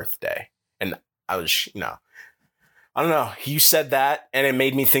my birthday, and I was, you know, I don't know. You said that, and it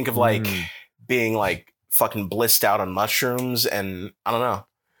made me think of like being like fucking blissed out on mushrooms, and I don't know.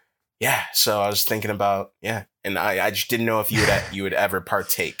 Yeah, so I was thinking about and I just didn't know if you would ever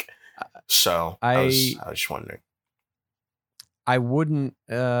partake. So I was just wondering. I wouldn't.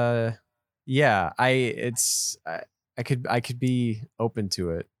 Yeah, I could be open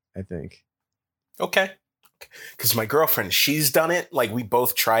to it, I think. Okay. Because my girlfriend, she's done it. Like, we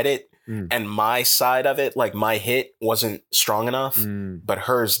both tried it. And my side of it, like, my hit wasn't strong enough, but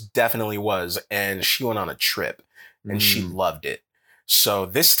hers definitely was. And she went on a trip and she loved it. So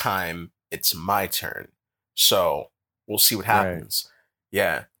this time it's my turn. So we'll see what happens. Right.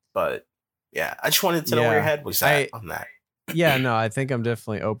 Yeah. But yeah, I just wanted to know where your head was at on that. Yeah, no, I think I'm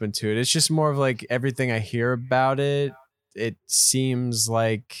definitely open to it. It's just more of like everything I hear about it. It seems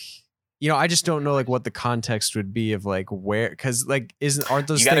like, you know, I just don't know like what the context would be of like where, because like aren't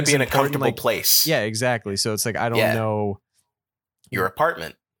those you got to things be in a comfortable like, place. Yeah, exactly. So it's like I don't know. Your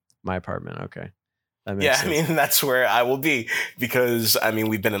apartment. My apartment. Okay. That makes sense. I mean, that's where I will be because I mean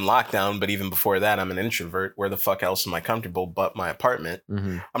we've been in lockdown, but even before that, I'm an introvert. Where the fuck else am I comfortable but my apartment?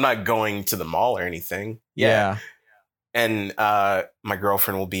 I'm not going to the mall or anything. Yeah. And my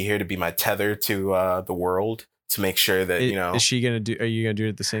girlfriend will be here to be my tether to the world to make sure that, you know. Is she going to do, are you going to do it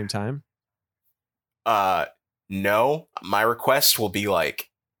at the same time? No, my request will be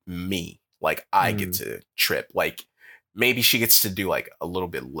like me. Like I get to trip. Like maybe she gets to do like a little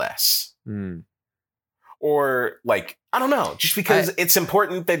bit less. Or like, I don't know, just because it's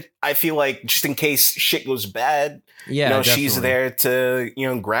important that I feel like just in case shit goes bad, you know, definitely. She's there to, you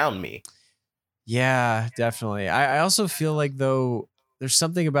know, ground me. Yeah, definitely. I also feel like though there's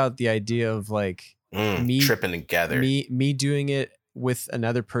something about the idea of like me tripping together, me doing it with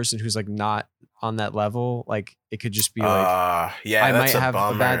another person who's like not on that level. Like it could just be like, I might have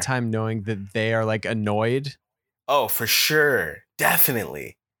a bad time knowing that they are like annoyed. Oh, for sure.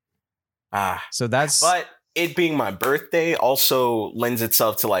 Definitely. So but it being my birthday also lends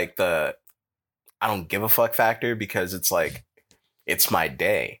itself to like the I don't give a fuck factor because it's like it's my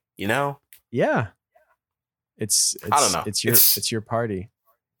day, you know? Yeah. It's I don't know. It's your party.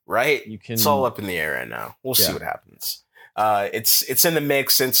 Right? It's all up in the air right now. We'll see what happens. It's in the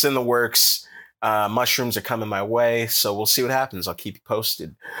mix, it's in the works. Mushrooms are coming my way, so we'll see what happens. I'll keep you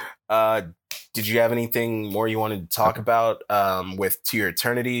posted. Did you have anything more you wanted to talk about with To Your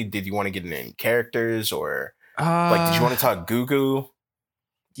Eternity? Did you want to get into any characters or like did you want to talk Gugu?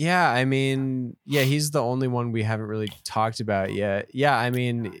 Yeah, I mean, yeah, he's the only one we haven't really talked about yet. Yeah, I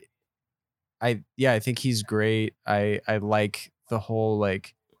mean, I think he's great. I like the whole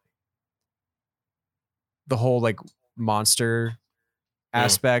like monster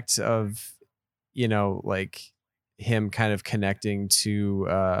aspect of, you know, like him kind of connecting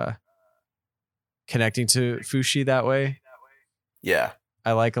to Fushi that way. Yeah.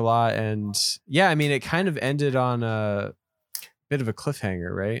 I like a lot. And yeah, I mean, it kind of ended on a bit of a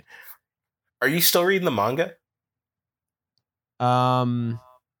cliffhanger, right? Are you still reading the manga?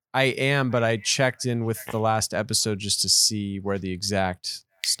 I am, but I checked in with the last episode just to see where the exact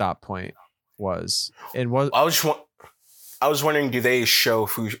stop point was. And I was wondering, do they show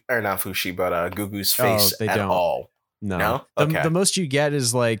Fushi, or not Fushi, but Gugu's face at all? No? Okay. The most you get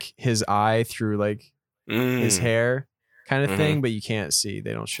is like his eye through like his hair kind of thing, but you can't see.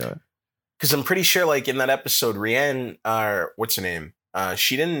 They don't show it. Because I'm pretty sure like in that episode, Rian, what's her name?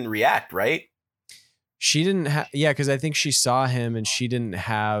 She didn't react, right? She didn't because I think she saw him and she didn't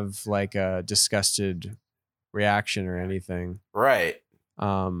have like a disgusted reaction or anything. Right.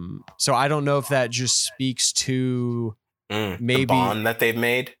 So I don't know if that just speaks to maybe the bond that they've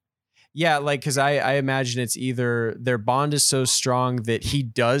made. Yeah, like because I imagine it's either their bond is so strong that he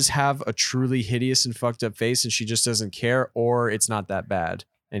does have a truly hideous and fucked up face and she just doesn't care, or it's not that bad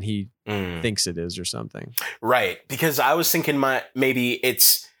and he thinks it is or something. Right, because I was thinking maybe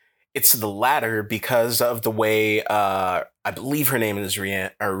it's the latter because of the way I believe her name is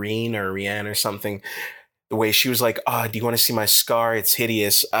Rian or something. The way she was like, do you want to see my scar? It's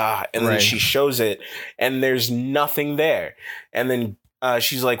hideous. And then she shows it and there's nothing there. And then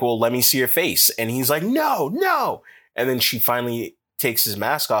she's like, well, let me see your face. And he's like, no. And then she finally takes his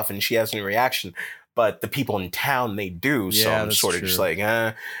mask off and she has no reaction. But the people in town, they do. Yeah, so I'm sort of just like,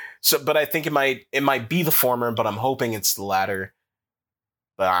 So, but I think it might be the former, but I'm hoping it's the latter.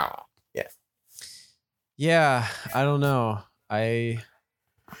 But I don't know. Yeah. Yeah, I don't know. I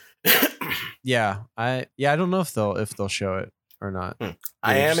don't know if they'll show it. or not?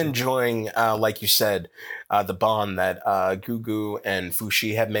 I am Interesting. enjoying, like you said, the bond that Gugu and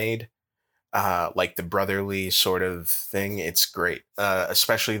Fushi have made. Like the brotherly sort of thing. It's great,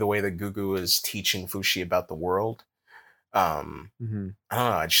 especially the way that Gugu is teaching Fushi about the world. Mm-hmm. I don't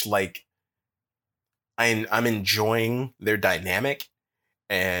know. I just like I'm enjoying their dynamic,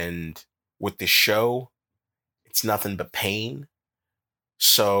 and with the show, it's nothing but pain.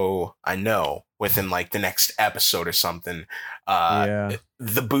 So I know within like the next episode or something, Yeah.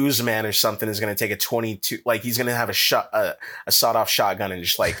 the booze man or something is going to take a 22, like he's going to have a sawed off shotgun and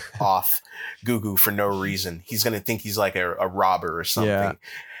just like off Gugu for no reason. He's going to think he's like a robber or something. Yeah.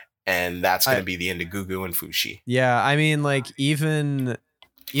 And that's going to be the end of Gugu and Fushi. Yeah, I mean, like even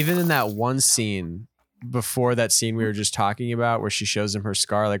in that one scene before that scene we were just talking about, where she shows him her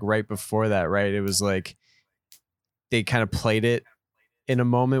scar, like right before that, right? It was like they kind of played it in a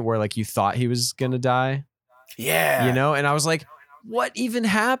moment where like you thought he was gonna die. Yeah, you know, and I was like, what even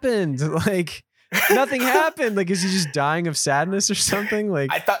happened? Like nothing happened. Like, is he just dying of sadness or something?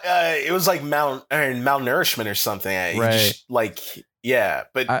 Like I thought it was like malnourishment or something. Right. Just, like, yeah,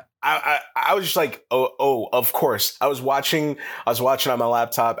 but I was just like, oh, of course. I was watching on my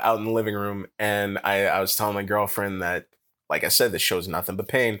laptop out in the living room, and I was telling my girlfriend that, like I said, this show's nothing but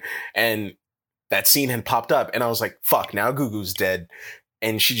pain, and that scene had popped up, and I was like, fuck, now Gugu's dead.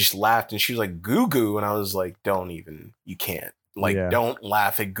 And she just laughed, and she was like, Gugu, and I was like, you can't, like, don't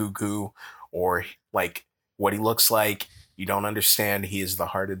laugh at Gugu or like what he looks like. You don't understand. He is the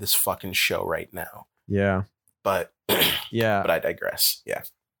heart of this fucking show right now. Yeah. But yeah. But I digress. Yeah.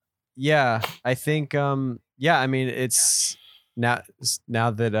 Yeah. I think I mean, it's now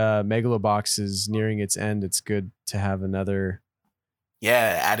that Megalobox is nearing its end, it's good to have another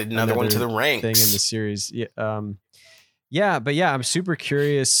added another one to the ranks thing in the series. Yeah, but yeah, I'm super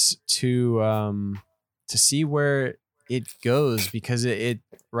curious to see where it goes, because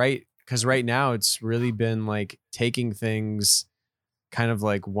because right now it's really been like taking things kind of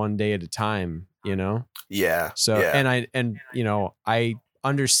like one day at a time, you know? Yeah. So, and you know, I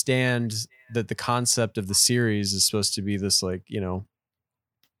understand that the concept of the series is supposed to be this, like, you know,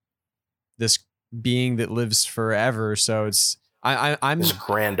 this being that lives forever. So it's, I'm this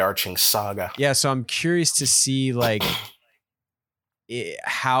grand arching saga. Yeah. So I'm curious to see like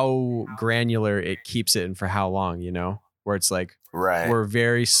how granular it keeps it and for how long, you know, where it's like, we're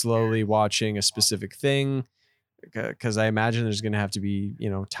very slowly watching a specific thing, because I imagine there's going to have to be, you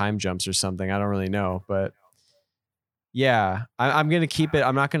know, time jumps or something. I don't really know, but yeah, I'm going to keep it.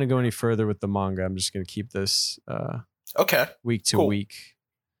 I'm not going to go any further with the manga. I'm just going to keep this week to week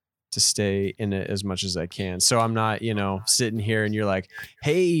to stay in it as much as I can. So I'm not, you know, sitting here and you're like,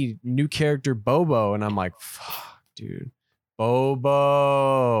 hey, new character Bobo. And I'm like, fuck, dude.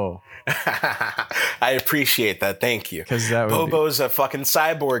 Bobo. I appreciate that. Thank you. Because that Bobo's a fucking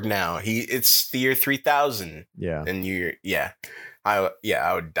cyborg now. It's the year 3000. Yeah. And I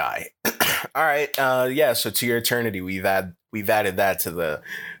would die. All right. So To Your Eternity, we've added that to the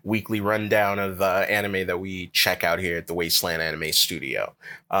weekly rundown of anime that we check out here at the Wasteland Anime Studio.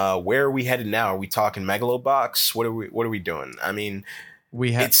 Where are we headed now? Are we talking Megalobox? What are we doing? I mean,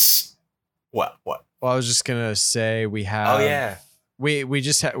 it's what? Well, I was just gonna say we have. We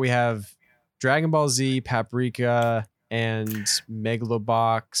have Dragon Ball Z, Paprika, and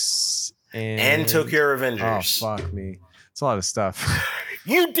Megalobox, and Tokyo Revengers. Oh fuck me, it's a lot of stuff.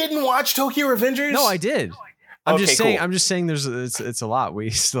 You didn't watch Tokyo Revengers? No, I did. I'm just saying. It's a lot. We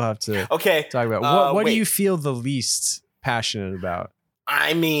still have to talk about. What do you feel the least passionate about?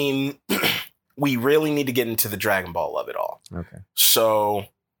 I mean, we really need to get into the Dragon Ball of it all. Okay. So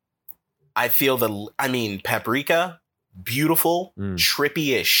I feel Paprika, beautiful,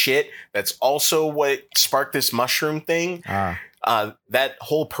 trippy as shit. That's also what sparked this mushroom thing. That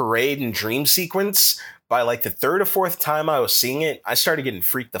whole parade and dream sequence, by like the third or fourth time I was seeing it, I started getting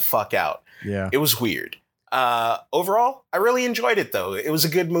freaked the fuck out. Yeah. It was weird. Overall, I really enjoyed it though. It was a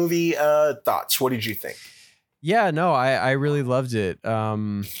good movie. Thoughts? What did you think? Yeah, no, I really loved it.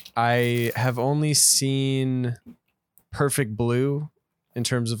 I have only seen Perfect Blue in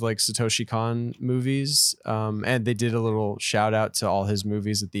terms of like Satoshi Kon movies. And they did a little shout out to all his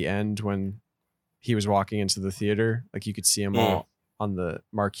movies at the end when he was walking into the theater. Like you could see them all on the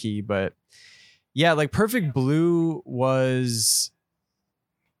marquee. But yeah, like Perfect Blue was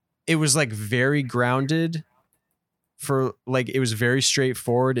like very grounded for like, it was very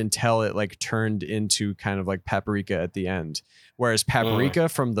straightforward until it like turned into kind of like Paprika at the end. Whereas Paprika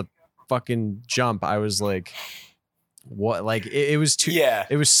from the fucking jump, I was like, what? Like it was too,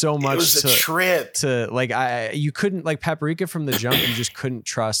 it was so much. It was a trip to like, you couldn't like Paprika from the jump. You just couldn't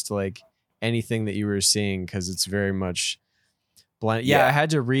trust like anything that you were seeing. 'Cause it's very much blend. Yeah, I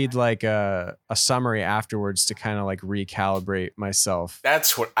had to read like a summary afterwards to kind of like recalibrate myself.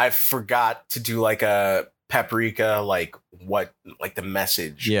 That's what I forgot to do, like a Paprika, like what, like the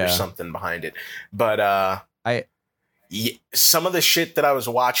message or something behind it. But some of the shit that I was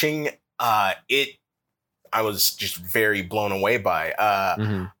watching, I was just very blown away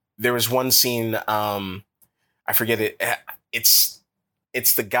by. There was one scene, I forget it. It's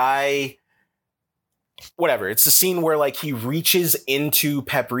the guy. Whatever. It's the scene where like he reaches into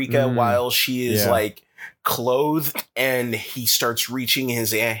Paprika while she is like clothed, and he starts reaching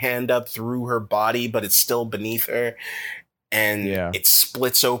his hand up through her body, but it's still beneath her, and it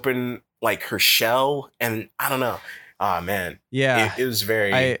splits open like her shell, and I don't know. Oh man. Yeah. It was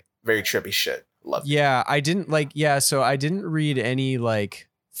very trippy shit. Loved it. Yeah, I didn't like so I didn't read any like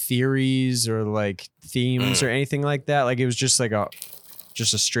theories or like themes or anything like that. Like it was just like a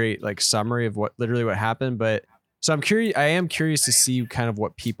straight like summary of what happened. But so I am curious to see kind of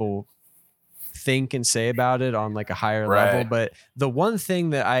what people think and say about it on like a higher level. But the one thing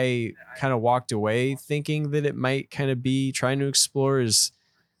that I kind of walked away thinking that it might kind of be trying to explore is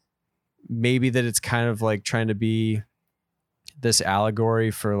maybe that it's kind of like trying to be this allegory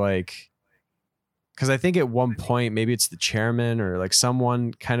for like, because I think at one point maybe it's the chairman or like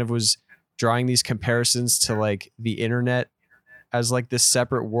someone kind of was drawing these comparisons to like the internet as like this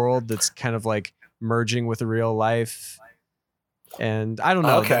separate world that's kind of like merging with real life. And I don't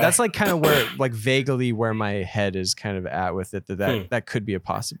know. Okay. That's like kind of where like vaguely where my head is kind of at with it, that could be a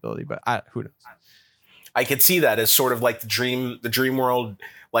possibility, but who knows? I could see that as sort of like the dream world,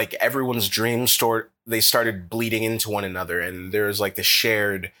 like everyone's dreams they started bleeding into one another, and there's like the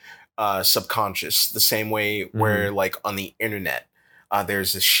shared subconscious, the same way where like on the internet,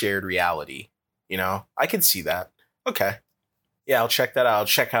 there's this shared reality, you know? I could see that. Okay. Yeah, I'll check that out. I'll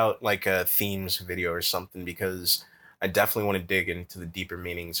check out like a themes video or something, because I definitely want to dig into the deeper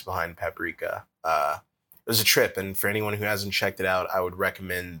meanings behind Paprika. It was a trip, and for anyone who hasn't checked it out, I would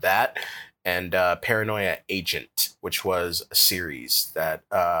recommend that and Paranoia Agent, which was a series that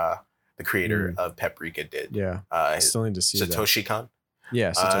the creator of Paprika did. Yeah, I still need to see Satoshi Kon.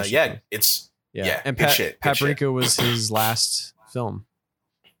 Yeah, Satoshi Kon. And good shit. Paprika was his last film.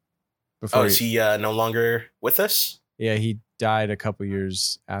 Is he no longer with us? Yeah, he died a couple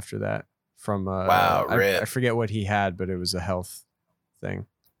years after that from I forget what he had, but it was a health thing.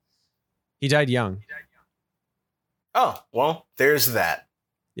 He died young. Oh, well, there's that.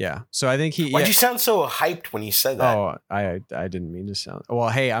 Yeah. So I think Why'd you sound so hyped when you said that? Oh, I didn't mean to sound. Well,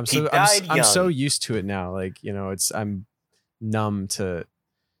 hey, I'm so used to it now. Like, you know, I'm numb to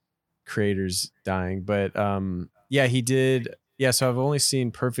creators dying, but yeah, he did. Yeah, so I've only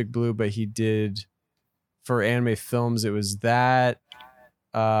seen Perfect Blue, but he did for anime films. It was that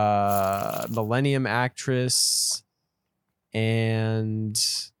Millennium Actress and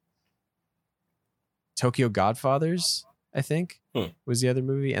Tokyo Godfathers, I think, was the other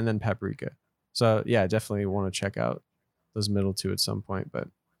movie, and then Paprika. So yeah, definitely want to check out those middle two at some point. But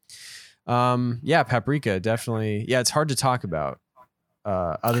yeah, Paprika, definitely. Yeah, it's hard to talk about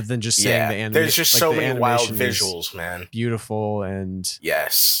other than just saying the animation. There's just like so many wild visuals, man. Beautiful, and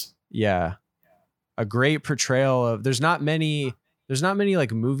yeah, a great portrayal of. There's not many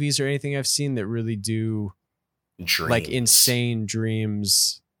like movies or anything I've seen that really do like insane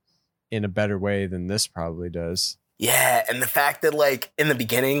dreams in a better way than this probably does. Yeah, and the fact that like in the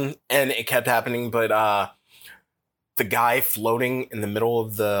beginning, and it kept happening, but the guy floating in the middle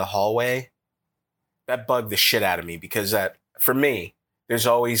of the hallway, that bugged the shit out of me, because that, for me, there's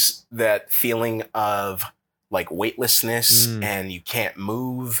always that feeling of like weightlessness and you can't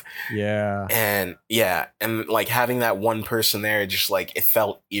move. Yeah. And like having that one person there, just like it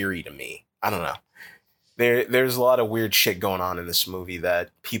felt eerie to me. I don't know. There's a lot of weird shit going on in this movie that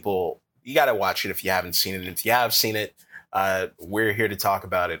you got to watch it if you haven't seen it. And if you have seen it, we're here to talk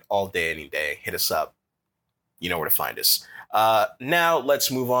about it all day, any day. Hit us up. You know where to find us. Now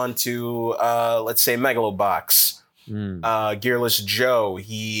let's move on to, let's say, Megalobox. Gearless Joe,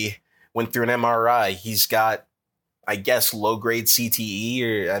 he went through an MRI. He's got, I guess, low-grade CTE,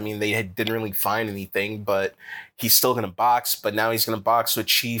 or, I mean, they didn't really find anything, but he's still going to box, but now he's going to box with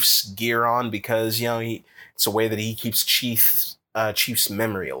Chief's gear on because, you know, it's a way that he keeps Chief's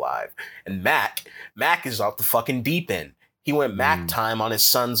memory alive. And Mac is off the fucking deep end. He went Mac time on his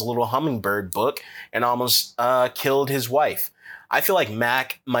son's little hummingbird book and almost killed his wife. I feel like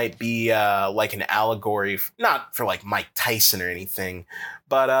Mac might be like an allegory, not for like Mike Tyson or anything,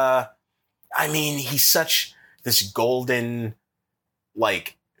 but I mean, he's such this golden,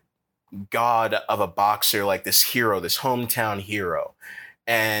 like, god of a boxer, like this hero, this hometown hero.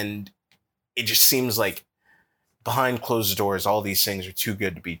 And it just seems like behind closed doors, all these things are too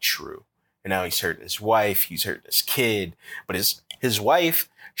good to be true. And now he's hurting his wife, he's hurting his kid, but his wife,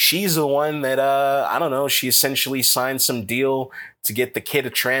 she's the one that I don't know, she essentially signed some deal to get the kid a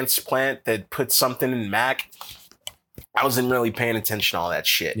transplant that put something in Mac. I wasn't really paying attention to all that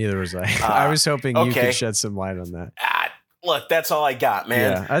shit. Neither was I. I was hoping you could shed some light on that. Look, that's all I got,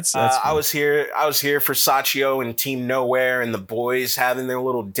 man. Yeah, that's I was here for Sachio and Team Nowhere and the boys having their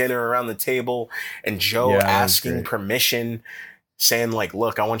little dinner around the table, and Joe asking permission, saying like,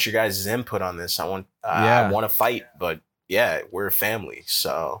 "Look, I want your guys' input on this. I want to fight, but yeah, we're a family."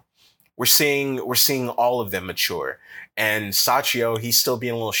 So we're seeing all of them mature, and Sachio, he's still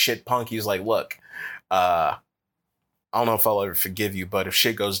being a little shit punk. He's like, "Look, I don't know if I'll ever forgive you, but if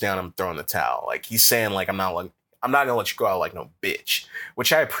shit goes down, I'm throwing the towel." Like, he's saying like, I'm not gonna let you go out like no bitch,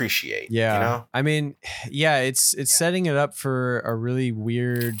 which I appreciate. Yeah, you know? I mean, yeah, it's setting it up for a really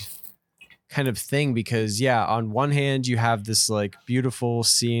weird kind of thing, because on one hand you have this like beautiful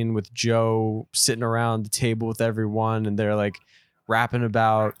scene with Joe sitting around the table with everyone, and they're like rapping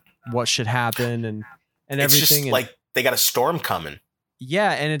about what should happen and it's everything. Just like they got a storm coming.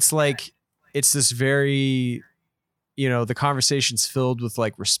 Yeah, and it's like it's this very, the conversation's filled with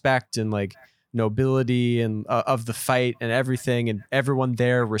like respect and like nobility and of the fight and everything, and everyone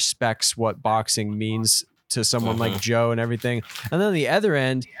there respects what boxing means to someone like Joe and everything. And then on the other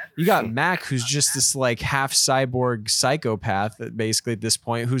end, you got Mac, who's just this like half cyborg psychopath basically at this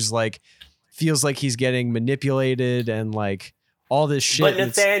point, who's like feels like he's getting manipulated and like all this shit. But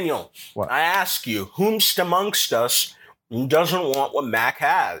Nathaniel, I ask you, whomst amongst us doesn't want what Mac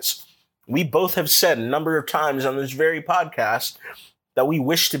has? We both have said a number of times on this very podcast that we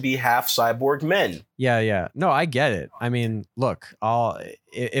wish to be half cyborg men. Yeah. No, I get it. I mean, look,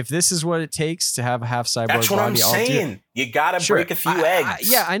 if this is what it takes to have a half cyborg body, that's what I'm saying. You gotta break a few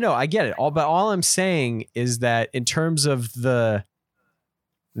eggs. I know, I get it. But all I'm saying is that in terms of the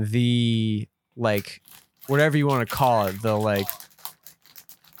like, whatever you want to call it,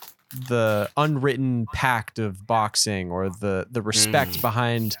 the unwritten pact of boxing, or the respect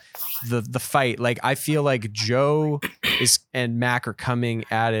behind the fight. Like, I feel like Joe and Mac are coming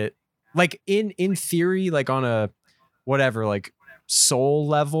at it like in theory, like on a whatever, like soul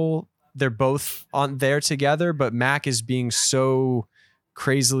level, they're both on there together, but Mac is being so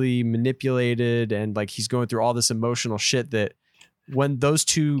crazily manipulated, and like he's going through all this emotional shit that when those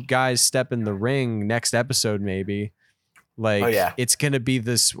two guys step in the ring next episode, maybe like it's going to be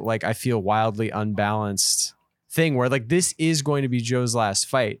this, like, I feel wildly unbalanced thing where like this is going to be Joe's last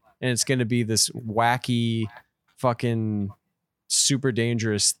fight, and it's going to be this wacky fucking super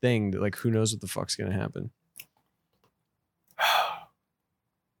dangerous thing that like who knows what the fuck's going to happen.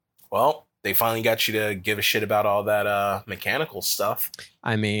 Well, they finally got you to give a shit about all that mechanical stuff.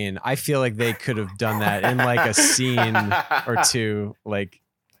 I mean, I feel like they could have done that in like a scene or two, like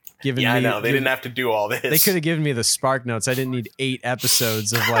given me. I know. They didn't have to do all this. They could have given me the spark notes. I didn't need 8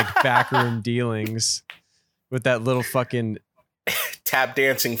 episodes of like backroom dealings with that little fucking tap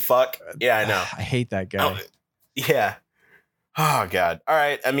dancing fuck. Yeah, I know. I hate that guy. Yeah. Oh, God. All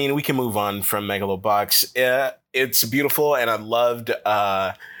right. I mean, we can move on from Megalobox. It's beautiful, and I loved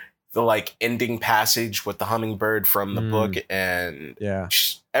the like ending passage with the hummingbird from the book, and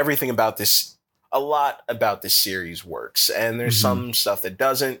everything about this. A lot about this series works, and there's some stuff that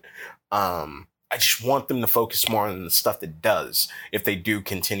doesn't. I just want them to focus more on the stuff that does, if they do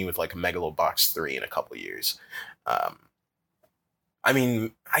continue with like a Megalobox 3 in a couple of years. I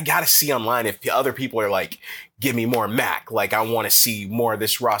mean, I gotta see online if the other people are like, give me more Mac. Like, I want to see more of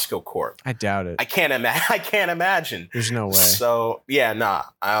this Roscoe Corp. I doubt it. I can't imagine. There's no way. So yeah, nah.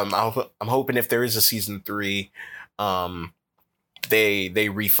 I'm hoping if there is a season 3, they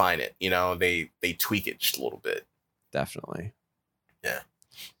refine it. You know, they tweak it just a little bit. Definitely. Yeah.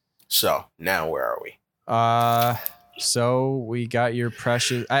 So now where are we? So we got your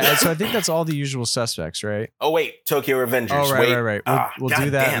precious. So I think that's all the usual suspects, right? Oh wait, Tokyo Revengers. Oh right. We'll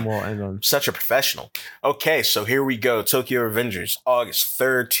do that, and we'll end on. Such a professional. Okay, so here we go. Tokyo Revengers, August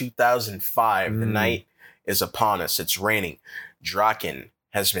 3rd, 2005. The night is upon us. It's raining. Draken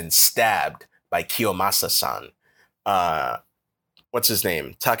has been stabbed by Kiyomasa-san. What's his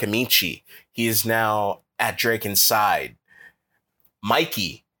name? Takemichi. He is now at Draken's side.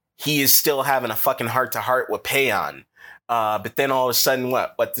 Mikey, he is still having a fucking heart-to-heart with Payon. But then all of a sudden,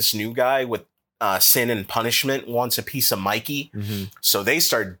 what this new guy with Sin and Punishment wants a piece of Mikey. So they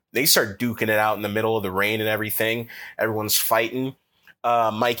start duking it out in the middle of the rain and everything. Everyone's fighting.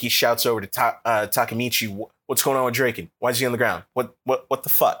 Mikey shouts over to Takemichi, "What's going on with Draken? Why is he on the ground? What the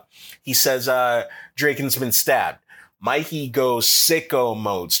fuck?" He says, "Draken's been stabbed." Mikey goes sicko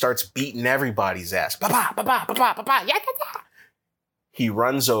mode, starts beating everybody's ass. Ba-ba, ba-ba, ba-ba, ba-ba, yeah, yeah, yeah. He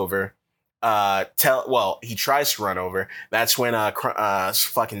runs over. He tries to run over. That's when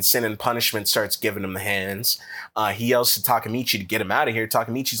fucking Sin and Punishment starts giving him the hands. He yells to Takemichi to get him out of here.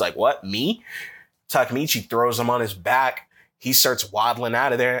 Takemichi's like, what, me? Takemichi throws him on his back. He starts waddling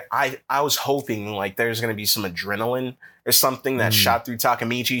out of there. I was hoping like there's going to be some adrenaline or something that shot through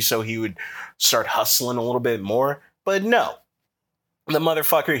Takemichi so he would start hustling a little bit more. But no, the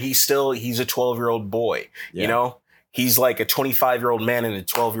motherfucker, he's a 12-year-old boy, you know? He's like a 25-year-old man and a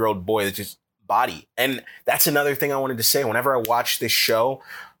 12-year-old boy that's just body. And that's another thing I wanted to say. Whenever I watch this show,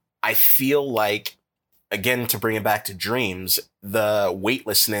 I feel like, again, to bring it back to dreams, the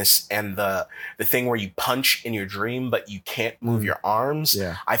weightlessness and the thing where you punch in your dream, but you can't move your arms.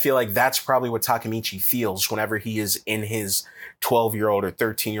 Yeah. I feel like that's probably what Takemichi feels whenever he is in his 12-year-old or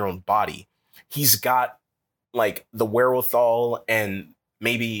 13-year-old body. He's got like the wherewithal and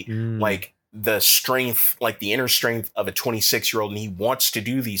maybe like the strength, like the inner strength of a 26-year-old, and he wants to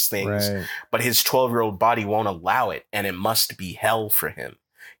do these things, but his 12-year-old body won't allow it, and it must be hell for him,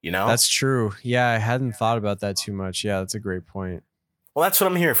 you know? That's true. Yeah, I hadn't thought about that too much. Yeah, that's a great point. Well, that's what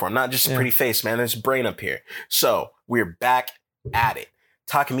I'm here for. I'm not just a pretty face, man. There's a brain up here. So we're back at it.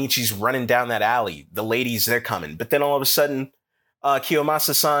 Takemichi's running down that alley. The ladies, they're coming. But then all of a sudden,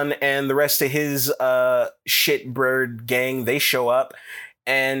 Kiyomasa-san and the rest of his shitbird gang, they show up.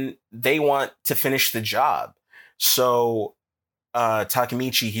 And they want to finish the job. So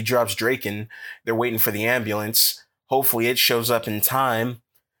Takemichi, he drops Draken. They're waiting for the ambulance. Hopefully it shows up in time.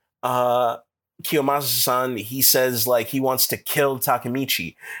 Kiyomasa-san, he says like he wants to kill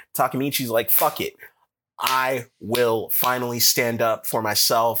Takemichi. Takemichi's like, fuck it. I will finally stand up for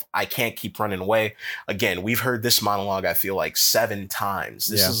myself. I can't keep running away. Again, we've heard this monologue, I feel like 7 times.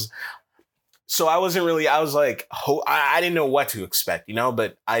 This is... So I was like, I didn't know what to expect, you know,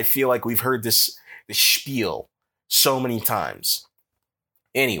 but I feel like we've heard this spiel so many times.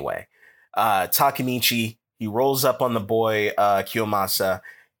 Anyway, Takemichi, he rolls up on the boy, Kiyomasa.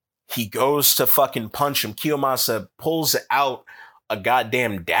 He goes to fucking punch him. Kiyomasa pulls out a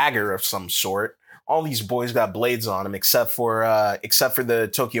goddamn dagger of some sort. All these boys got blades on them, except for the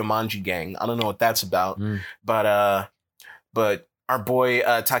Tokyo Manji gang. I don't know what that's about, but our boy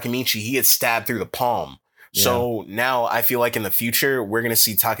Takemichi, he gets stabbed through the palm. Yeah. So now I feel like in the future, we're going to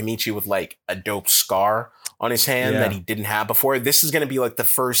see Takemichi with like a dope scar on his hand that he didn't have before. This is going to be like the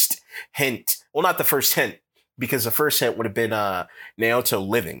first hint. Well, not the first hint, because the first hint would have been Naoto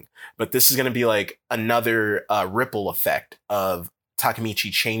living. But this is going to be like another ripple effect of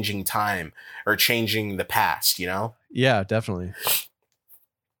Takemichi changing time or changing the past, you know? Yeah, definitely.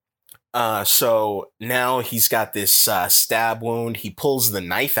 So now he's got this stab wound. He pulls the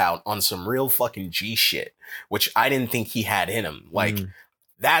knife out on some real fucking G shit, which I didn't think he had in him. Like,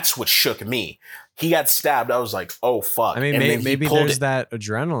 that's what shook me. He got stabbed. I was like, oh, fuck. I mean, maybe there's that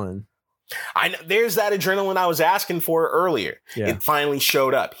adrenaline. I know there's that adrenaline I was asking for earlier. Yeah. It finally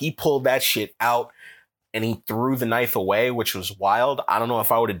showed up. He pulled that shit out and he threw the knife away, which was wild. I don't know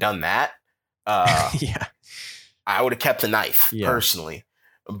if I would have done that. Yeah. I would have kept the knife personally,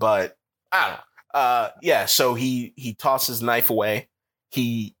 but I don't know. So he tosses the knife away.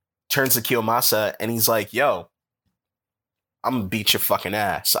 He turns to Kiyomasa and he's like, yo, I'm gonna beat your fucking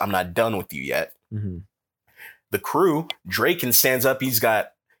ass. I'm not done with you yet. The crew, Draken stands up.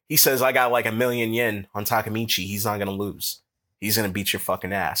 He says, I got like 1 million yen on Takemichi. He's not gonna lose. He's gonna beat your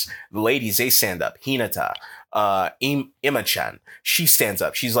fucking ass. The ladies, they stand up. Hinata, Ima-chan, she stands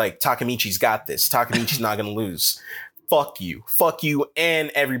up. She's like, Takemichi's got this. Takemichi's not gonna lose. Fuck you, and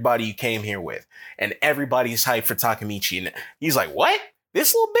everybody you came here with. And everybody's hyped for Takemichi. And he's like, what?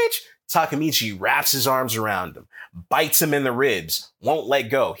 This little bitch? Takemichi wraps his arms around him, bites him in the ribs, won't let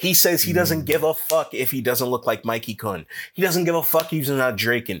go. He says he doesn't give a fuck if he doesn't look like Mikey-kun. He doesn't give a fuck if he's not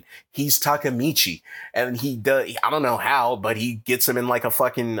Draken. He's Takemichi. And he does, I don't know how, but he gets him in like a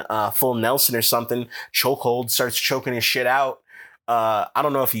fucking full Nelson or something. Chokehold, starts choking his shit out. I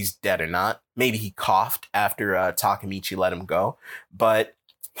don't know if he's dead or not. Maybe he coughed after Takemichi let him go. But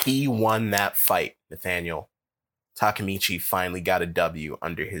he won that fight, Nathaniel. Takemichi finally got a W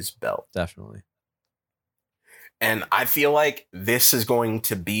under his belt. Definitely. And I feel like this is going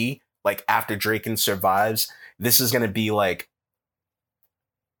to be, like, after Draken survives, this is going to be, like,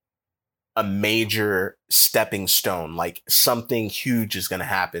 a major stepping stone. Like, something huge is going to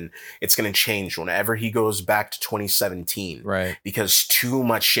happen. It's going to change whenever he goes back to 2017. Right. Because too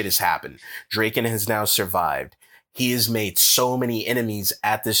much shit has happened. Draken has now survived. He has made so many enemies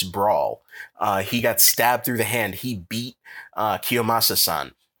at this brawl. He got stabbed through the hand. He beat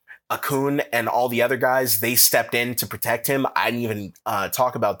Kiyomasa-san. Akun and all the other guys, they stepped in to protect him. I didn't even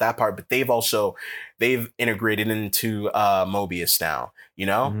talk about that part, but they've integrated into Mobius now, you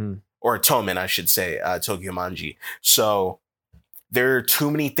know, Mm-hmm. or Toman, I should say, Tokyo Manji. So there are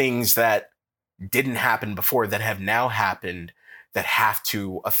too many things that didn't happen before that have now happened that have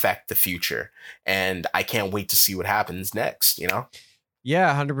to affect the future. And I can't wait to see what happens next, you know?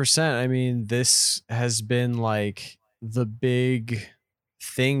 Yeah, 100%. I mean, this has been like the big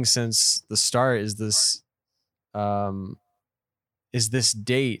thing since the start is this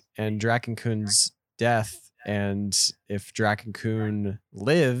date and Drakenkun's death. And if Drakenkun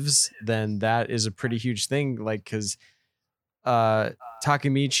lives, then that is a pretty huge thing. Like, because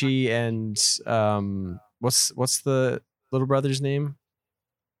Takemichi and what's the little brother's name?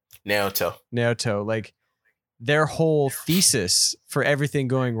 Naoto. Like, their whole thesis for everything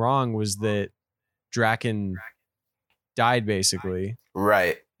going wrong was that Draken died, basically.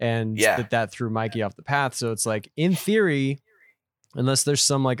 Right. And Yeah. that threw Mikey off the path. So it's like, in theory, unless there's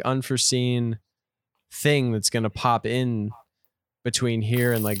some like unforeseen thing that's going to pop in between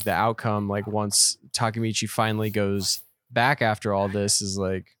here and like the outcome, like once Takemichi finally goes back after all this, is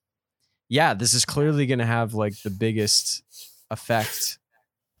like, yeah, this is clearly going to have like the biggest effect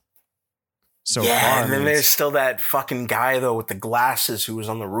so far. And then there's still that fucking guy though with the glasses who was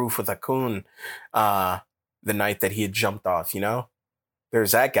on the roof with Akun the night that he had jumped off, you know?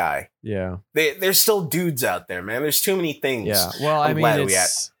 There's that guy. Yeah. There's still dudes out there, man. There's too many things. Yeah. Well, I mean,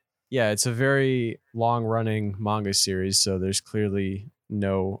 it's a very long running manga series, so there's clearly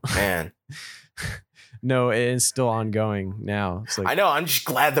no man. No, it's still ongoing now. It's like, I know. I'm just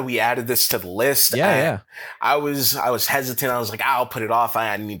glad that we added this to the list. Yeah. I was hesitant. I was like, I'll put it off.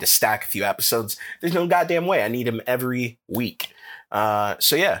 I need to stack a few episodes. There's no goddamn way. I need them every week.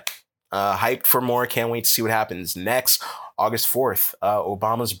 So yeah, hyped for more. Can't wait to see what happens next. August 4th,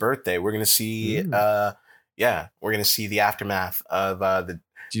 Obama's birthday. We're gonna see. We're gonna see the aftermath of the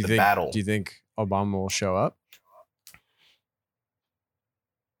battle. Do you think Obama will show up?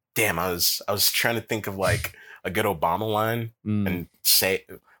 Damn, I was trying to think of like a good Obama line and say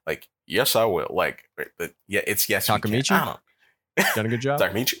like, yes, I will. Like, yeah, it's yes. Takemichi? I don't know. Done a good job.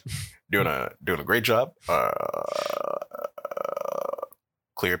 Takemichi, doing a great job.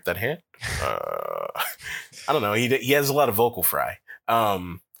 Clear up that hand. I don't know. He has a lot of vocal fry.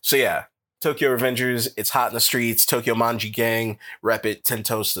 So yeah, Tokyo Revengers. It's hot in the streets. Tokyo Manji gang. Rep it 10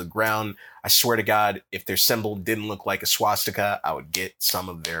 toes to the ground. I swear to God, if their symbol didn't look like a swastika, I would get some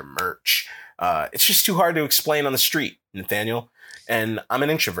of their merch. It's just too hard to explain on the street, Nathaniel. And I'm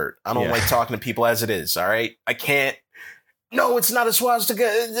an introvert. I don't like talking to people as it is. All right. I can't. No, it's not a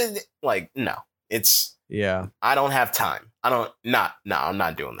swastika. Like, no, it's. Yeah. I don't have time. I'm not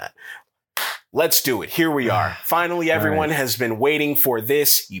doing that. Let's do it. Here we are. Finally, everyone has been waiting for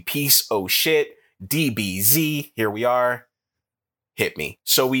this. You piece of shit. DBZ. Here we are. Hit me.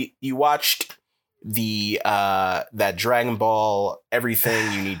 So you watched the that Dragon Ball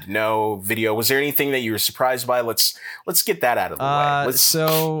everything you need to know video. Was there anything that you were surprised by? Let's get that out of the way.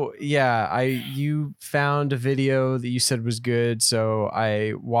 So yeah, you found a video that you said was good, so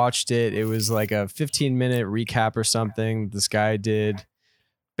I watched it. It was like a 15-minute recap or something this guy did,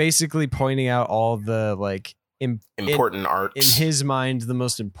 basically pointing out all the like important arcs in his mind, the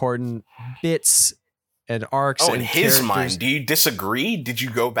most important bits and arcs. In his mind, do you disagree? Did you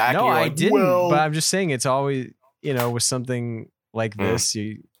go back? No, and I like, didn't. well... But I'm just saying, it's always, with something like this.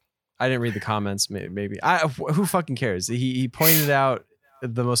 I didn't read the comments. Maybe who fucking cares? He pointed out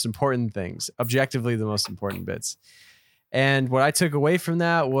the most important things, objectively the most important bits. And what I took away from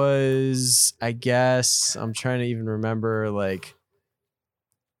that was, I guess, I'm trying to even remember, like,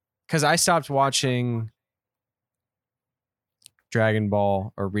 because I stopped watching Dragon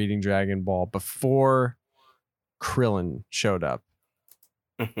Ball or reading Dragon Ball before Krillin showed up.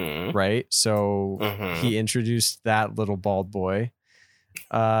 Mm-hmm. Right? So he introduced that little bald boy.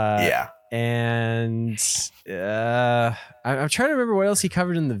 And I'm trying to remember what else he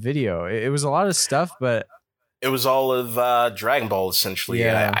covered in the video. It was a lot of stuff, but it was all of Dragon Ball essentially.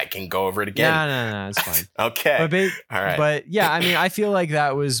 Yeah. I can go over it again. No, it's fine. Okay. All right. But yeah, I mean, I feel like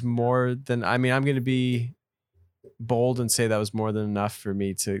that was more than. I mean, I'm going to be bold and say that was more than enough for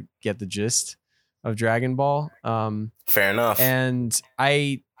me to get the gist of Dragon Ball. Fair enough. And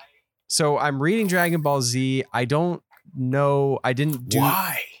so I'm reading Dragon Ball Z. I don't know. I didn't do.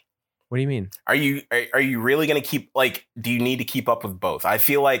 Why? What do you mean? Are you really going to keep, like, do you need to keep up with both? I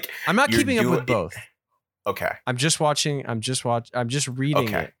feel like I'm not keeping up with both. Okay. I'm just reading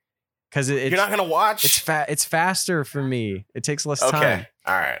it. because You're not gonna watch. It's faster for me. It takes less okay. time.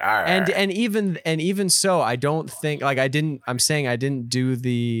 All right. And even so, I don't think like I'm saying I didn't do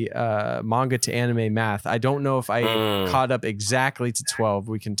the manga to anime math. I don't know if I caught up exactly to 12.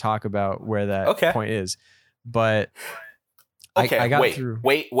 We can talk about where that point is, but okay. I got through.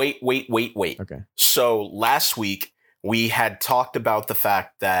 Wait. Okay. So last week we had talked about the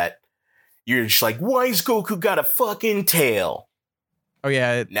fact that you're just like, why's Goku got a fucking tail? Oh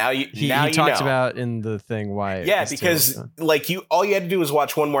yeah, He talked about in the thing why. Yeah, because like all you had to do was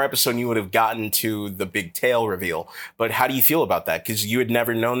watch one more episode and you would have gotten to the big tail reveal. But how do you feel about that? Because you had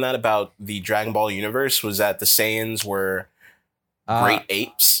never known that about the Dragon Ball universe. Was that the Saiyans were great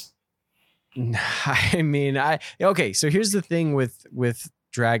apes? I mean, okay. So here's the thing with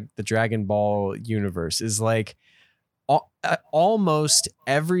the Dragon Ball universe is like almost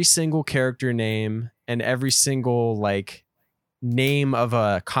every single character name and every single like name of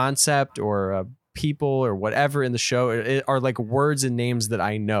a concept or a people or whatever in the show are like words and names that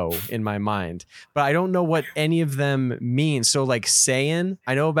I know in my mind, but I don't know what any of them mean. So like Saiyan,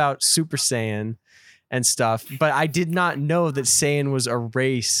 I know about Super Saiyan and stuff, but I did not know that Saiyan was a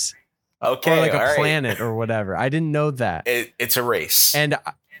race, or like a planet or whatever. I didn't know that. It's a race. And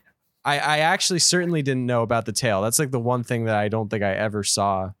I actually certainly didn't know about the tail. That's like the one thing that I don't think I ever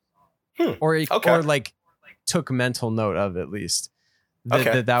saw or like took mental note of, at least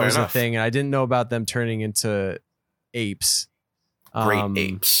that was a thing. And I didn't know about them turning into apes. Great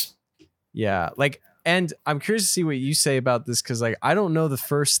apes. Yeah. Like, and I'm curious to see what you say about this. Cause like, I don't know the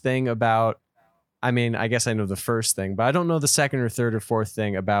first thing about, I mean, I guess I know the first thing, but I don't know the second or third or fourth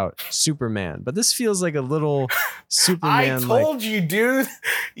thing about Superman. But this feels like a little Superman. I told you, dude.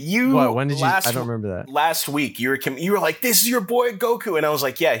 What? When did you? I don't remember that. Last week, you were like, "This is your boy Goku," and I was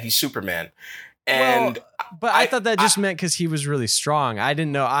like, "Yeah, he's Superman." And but I thought that just meant because he was really strong. I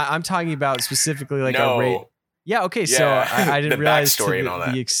didn't know. I'm talking about specifically like no. a rate. Yeah. Okay. Yeah. So I didn't realize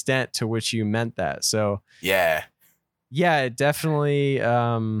the extent to which you meant that. So yeah, it definitely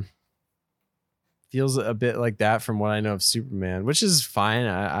feels a bit like that from what I know of Superman, which is fine.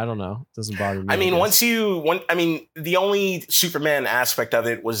 I don't know. It doesn't bother me. I mean, the only Superman aspect of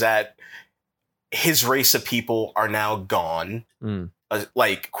it was that his race of people are now gone,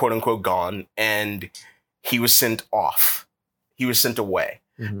 like quote unquote gone, and he was sent off. He was sent away.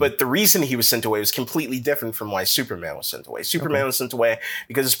 Mm-hmm. But the reason he was sent away was completely different from why Superman was sent away. Superman was sent away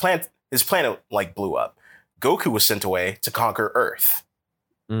because his planet like blew up. Goku was sent away to conquer Earth.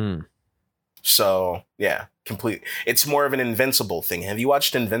 So yeah, complete. It's more of an Invincible thing. Have you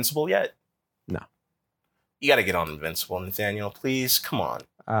watched Invincible yet? No. You got to get on Invincible, Nathaniel. Please, come on.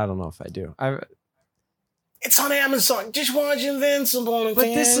 I don't know if I do. It's on Amazon. Just watch Invincible, Nathaniel.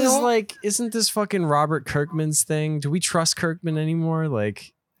 But this is like, isn't this fucking Robert Kirkman's thing? Do we trust Kirkman anymore?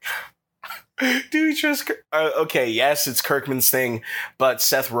 Like, do we trust? Okay, yes, it's Kirkman's thing, but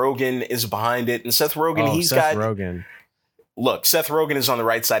Seth Rogen is behind it, and Seth Rogen, Seth Rogen. Look, Seth Rogen is on the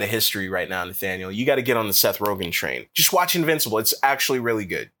right side of history right now, Nathaniel. You got to get on the Seth Rogen train. Just watch Invincible. It's actually really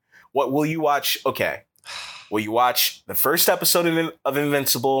good. What will you watch? Okay. Will you watch the first episode of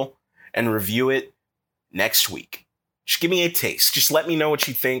Invincible and review it next week? Just give me a taste. Just let me know what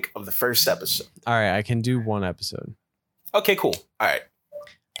you think of the first episode. All right. I can do one episode. Okay, cool. All right.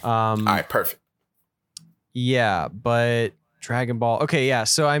 All right. Perfect. Yeah, but Dragon Ball. Okay. Yeah.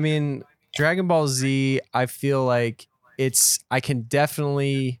 So, I mean, Dragon Ball Z, I feel like it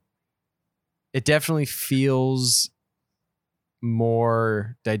definitely feels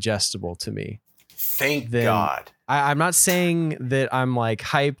more digestible to me. Thank God. I'm not saying that I'm like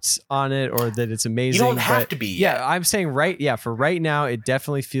hyped on it or that it's amazing. You don't have to be. Yeah, I'm saying for right now, it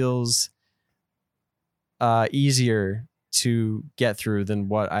definitely feels easier to get through than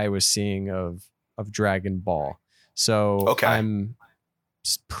what I was seeing of Dragon Ball. So I'm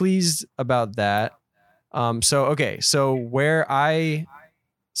pleased about that. So where I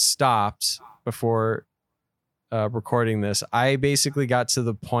stopped before recording this, I basically got to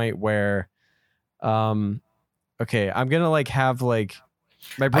the point where, I'm gonna like have like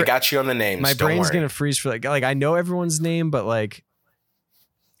I got you on the names. My brain's gonna freeze for like I know everyone's name, but like,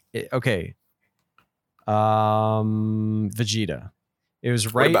 Vegeta. It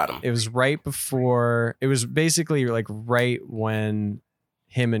was right. What about him? It was right before. It was basically like right when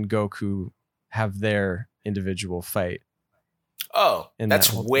him and Goku have their individual fight. Oh, and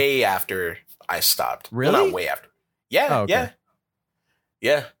that's way after I stopped. Really? Well, not way after. Yeah, oh, okay.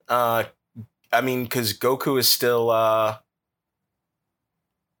 Yeah. I mean, because Goku is still like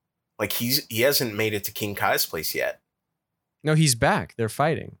he hasn't made it to King Kai's place yet. No, he's back. They're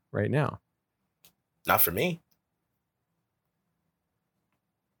fighting right now. Not for me.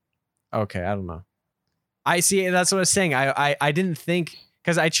 Okay, I don't know. I see. That's what I was saying. I didn't think,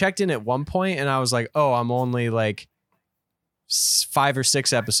 because I checked in at one point and I was like, oh, I'm only like 5 or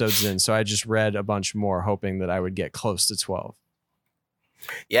 6 episodes in, so I just read a bunch more, hoping that I would get close to 12.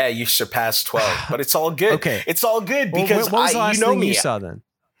 Yeah, you surpassed 12, but it's all good. Okay, it's all good well, because what was the last you know thing me. you saw then?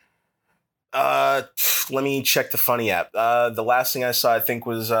 Let me check the funny app. The last thing I saw, I think,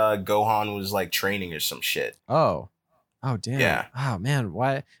 was Gohan was like training or some shit. Oh damn. Yeah. Oh man,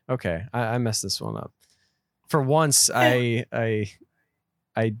 why? Okay, I messed this one up. For once, I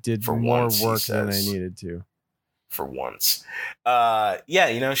did For more once, he work than I says. needed to. For once.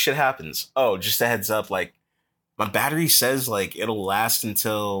 Yeah, shit happens. Oh, just a heads up, like my battery says like it'll last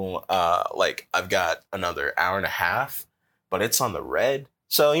until like I've got another hour and a half, but it's on the red.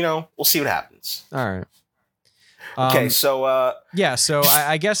 So, we'll see what happens. All right. Okay, so yeah, so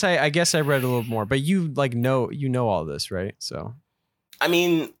I guess I read a little more, but you know all this, right? So I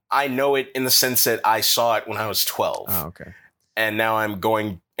mean, I know it in the sense that I saw it when I was 12. oh, okay. And now I'm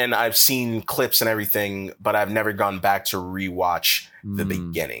going, and I've seen clips and everything, but I've never gone back to rewatch the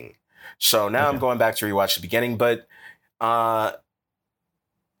beginning. So now I'm going back to rewatch the beginning, but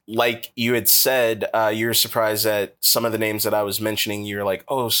like you had said, you were surprised at some of the names that I was mentioning. You're like,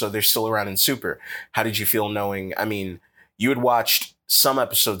 oh, so they're still around in Super. How did you feel knowing? I mean, you had watched some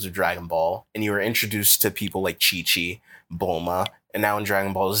episodes of Dragon Ball, and you were introduced to people like Chi-Chi, Bulma, and now in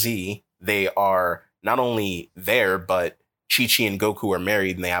Dragon Ball Z, they are not only there, but Chi-Chi and Goku are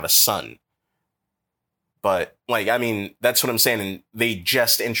married and they have a son. But, like, I mean, that's what I'm saying. And they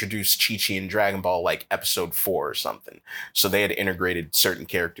just introduced Chi-Chi in Dragon Ball, like, episode 4 or something. So they had integrated certain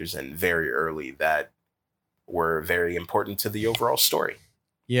characters in very early that were very important to the overall story.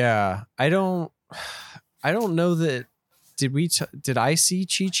 Yeah, I don't know that. Did I see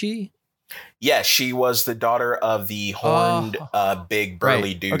Chi-Chi? Yeah, she was the daughter of the horned, big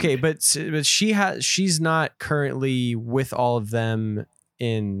burly dude. Okay, but she's not currently with all of them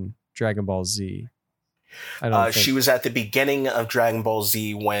in Dragon Ball Z. I don't think. She was at the beginning of Dragon Ball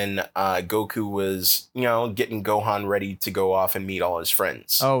Z when Goku was, getting Gohan ready to go off and meet all his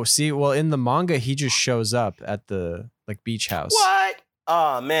friends. Oh, see, well, in the manga, he just shows up at the beach house. What?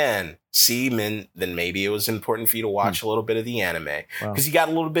 Oh, man. See, then maybe it was important for you to watch a little bit of the anime because you got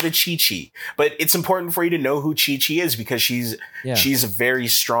a little bit of Chi-Chi. But it's important for you to know who Chi-Chi is because she's a very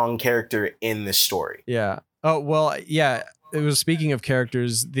strong character in this story. Yeah. Oh, well, yeah. It was, speaking of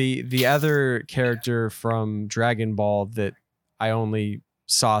characters, the other character from Dragon Ball that I only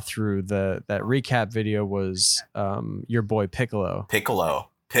saw through that recap video was your boy Piccolo. Piccolo.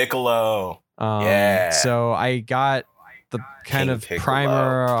 Yeah. So I got the kind of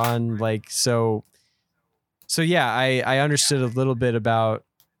primer on so yeah, I understood a little bit about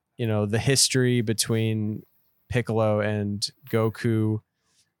the history between Piccolo and Goku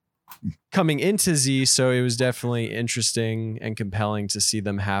coming into Z, so it was definitely interesting and compelling to see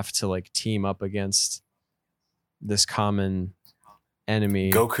them have to team up against this common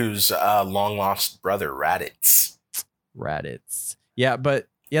enemy, Goku's long lost brother Raditz. Yeah, but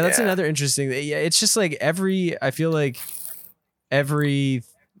that's another interesting thing. Yeah, it's just I feel like every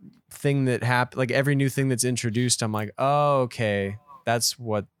thing that happened, every new thing that's introduced, I'm like, oh, okay, that's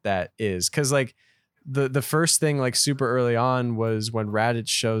what that is. Because the first thing super early on was when Raditz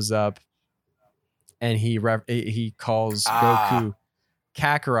shows up and he calls Goku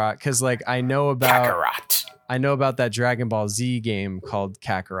Kakarot, because I know about that Dragon Ball Z game called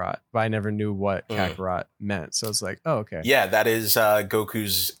Kakarot, but I never knew what Kakarot meant. So it's like, oh, okay. Yeah, that is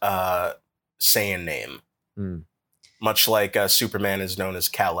Goku's Saiyan name. Much like Superman is known as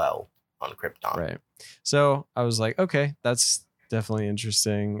Kal-El on Krypton. Right. So I was like, okay, that's definitely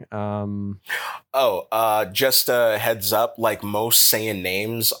interesting. Just a heads up, most Saiyan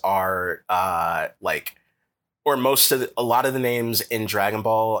names are a lot of the names in Dragon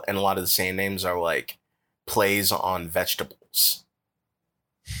Ball and a lot of the Saiyan names are plays on vegetables.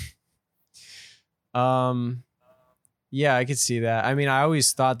 Yeah, I could see that. I mean, I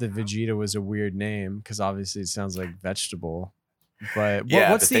always thought that Vegeta was a weird name because obviously it sounds like vegetable. But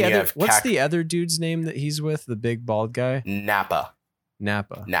what's the other dude's name that he's with? The big bald guy? Nappa.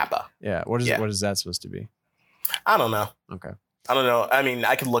 Yeah. What is that supposed to be? I don't know. Okay. I don't know. I mean,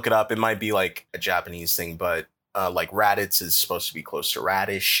 I could look it up. It might be a Japanese thing, but Raditz is supposed to be close to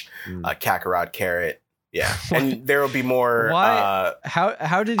radish. Kakarot, carrot. Yeah, and there will be more. Why?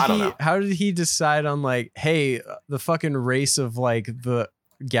 How did he decide on hey, the fucking race of the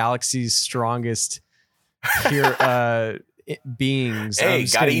galaxy's strongest beings? Hey,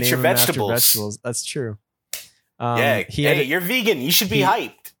 gotta eat your vegetables. That's true. You're vegan. You should be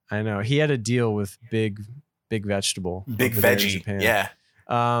hyped. I know he had a deal with big vegetable, big veggie. Japan. Yeah.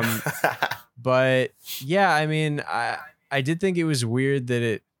 But yeah, I mean, I did think it was weird that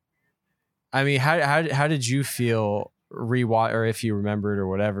it. I mean, how did you feel rewatch, or if you remembered or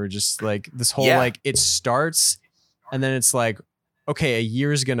whatever? Just like this whole like it starts, and then it's like, okay, a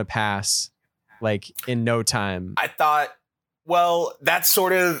year's gonna pass, like in no time. I thought, well, that's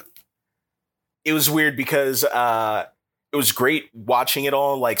sort of. It was weird because it was great watching it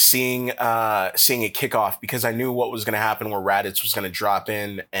all, like seeing it kick off, because I knew what was going to happen, where Raditz was going to drop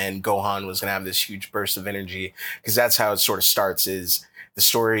in and Gohan was going to have this huge burst of energy, because that's how it sort of starts. Is the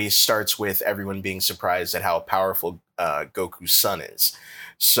story starts with everyone being surprised at how powerful Goku's son is.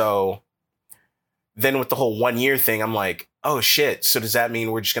 So then with the whole 1 year thing, I'm like, oh shit. So does that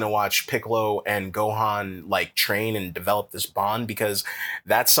mean we're just going to watch Piccolo and Gohan like train and develop this bond? Because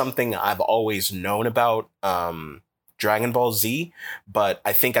that's something I've always known about Dragon Ball Z, but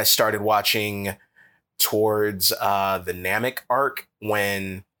I think I started watching towards the Namek arc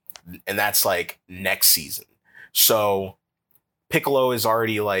and that's like next season. So Piccolo is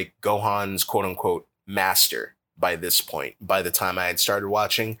already like Gohan's quote unquote master by this point, by the time I had started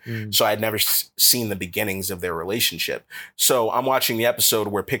watching. So I had never seen the beginnings of their relationship. So I'm watching the episode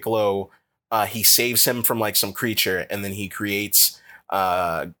where Piccolo, he saves him from like some creature, and then he creates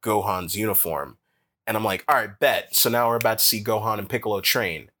Gohan's uniform. And I'm like, all right, bet. So now we're about to see Gohan and Piccolo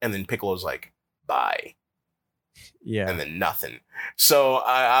train. And then Piccolo's like, bye. Yeah. And then nothing. So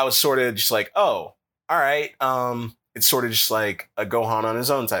I was sort of just like, oh, all right. It's sort of just like a Gohan on his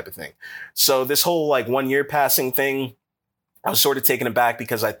own type of thing. So this whole like 1 year passing thing, I was sort of taken aback,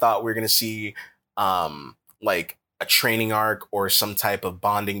 because I thought we were going to see like a training arc or some type of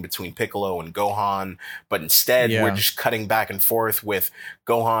bonding between Piccolo and Gohan. But instead, we're just cutting back and forth with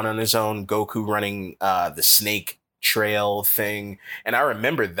Gohan on his own, Goku running the snake trail thing. And I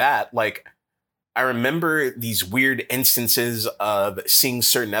remember that, like, I remember these weird instances of seeing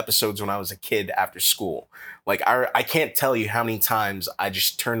certain episodes when I was a kid after school. Like, I can't tell you how many times I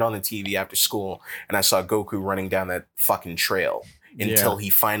just turned on the TV after school and I saw Goku running down that fucking trail until he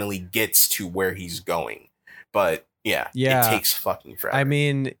finally gets to where he's going. But yeah, it takes fucking forever. I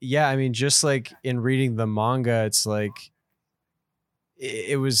mean, just like in reading the manga, it's like,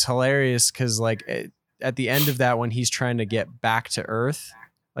 it was hilarious because like at the end of that, when he's trying to get back to Earth,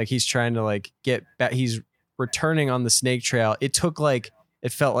 like he's trying to like get back, he's returning on the snake trail. It took like,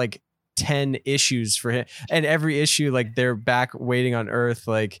 it felt like 10 issues for him, and every issue like they're back waiting on Earth,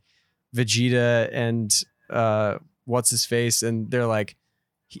 like Vegeta and what's his face, and they're like,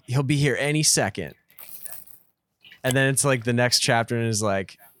 he'll be here any second. And then it's like the next chapter and is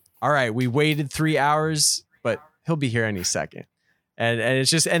like, all right, we waited 3 hours, but he'll be here any second. And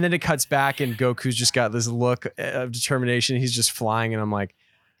it's just, and then it cuts back and Goku's just got this look of determination. He's just flying, and I'm like,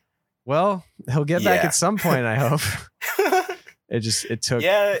 well, he'll get back at some point, I hope. It took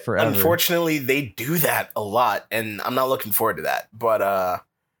forever. Unfortunately, they do that a lot, and I'm not looking forward to that. But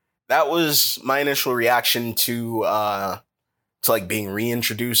that was my initial reaction to like being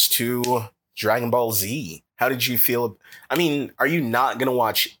reintroduced to Dragon Ball Z. How did you feel? I mean, are you not gonna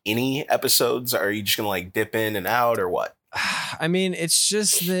watch any episodes? Or are you just gonna like dip in and out, or what? I mean, it's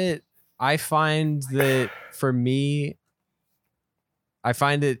just that I find that for me, I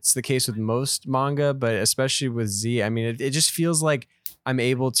find it's the case with most manga, but especially with Z. I mean, it just feels like I'm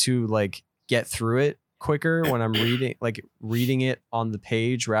able to like get through it quicker when I'm reading it on the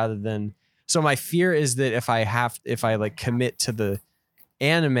page rather than. So my fear is that if I like commit to the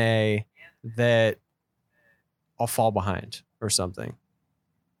anime, that I'll fall behind or something.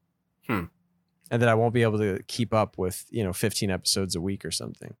 And that I won't be able to keep up with, 15 episodes a week or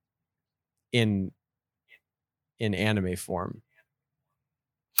something in anime form.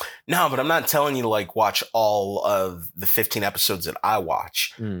 No, but I'm not telling you to like watch all of the 15 episodes that I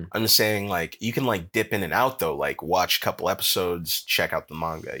watch. I'm just saying like you can like dip in and out though, like watch a couple episodes, check out the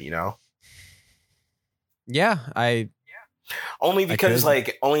manga, Yeah, only because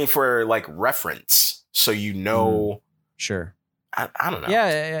like only for like reference, so sure. I don't know. Yeah,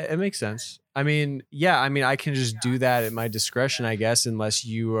 it makes sense. I mean, I can just do that at my discretion, I guess, unless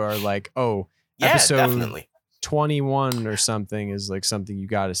you are like, oh, episode definitely 21 or something is like something you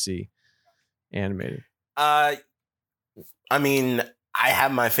got to see animated. I mean, I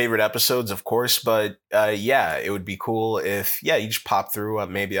have my favorite episodes, of course, but it would be cool if you just pop through.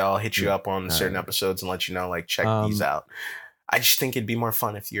 Maybe I'll hit you up on certain episodes and let you know, like, check these out. I just think it'd be more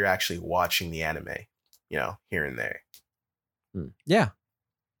fun if you're actually watching the anime, here and there. Yeah.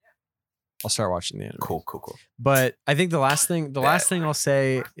 I'll start watching the anime. Cool. But I think the last thing I'll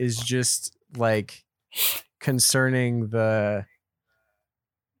say is just like concerning the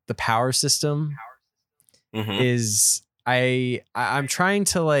power system is I'm trying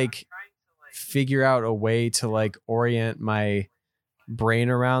to like figure out a way to like orient my brain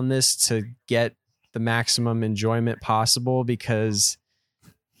around this to get the maximum enjoyment possible, because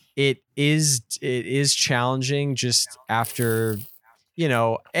it is challenging just after, you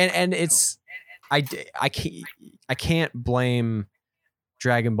know, and it's I can't blame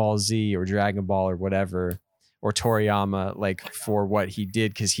Dragon Ball Z or Dragon Ball or whatever, or Toriyama, like for what he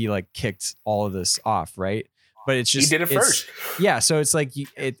did, because he like kicked all of this off, right? But it's just he did it first. Yeah, so it's like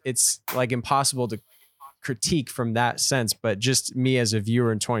it's like impossible to critique from that sense. But just me as a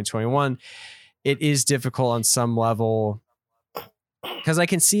viewer in 2021, it is difficult on some level, because I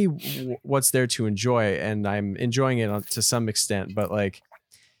can see what's there to enjoy, and I'm enjoying it to some extent. But like,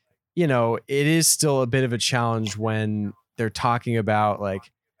 you know, it is still a bit of a challenge when they're talking about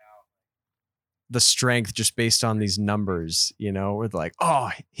like the strength just based on these numbers, you know, with like, oh,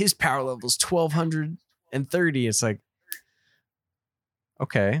 his power level is 1230. It's like,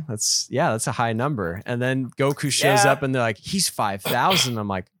 okay, that's a high number. And then Goku shows up and they're like, he's 5,000. I'm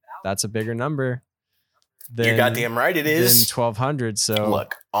like, that's a bigger number. You're goddamn right it is. Than 1200. So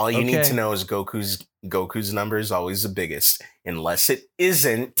look, all you need to know is Goku's number is always the biggest, unless it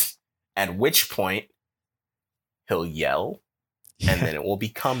isn't, at which point he'll yell and then it will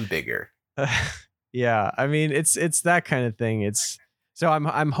become bigger. Yeah, I mean, it's that kind of thing. It's so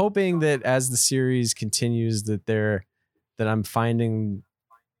I'm hoping that as the series continues that I'm finding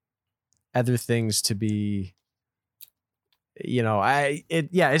other things to be, you know,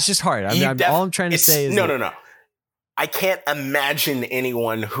 it's just hard. All I'm trying to say is no. I can't imagine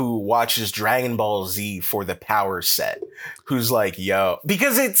anyone who watches Dragon Ball Z for the power set who's like, yo,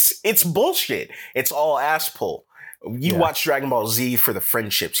 because it's bullshit. It's all ass pull. You watch Dragon Ball Z for the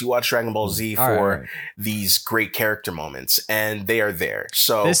friendships. You watch Dragon Ball Z for these great character moments, and they are there.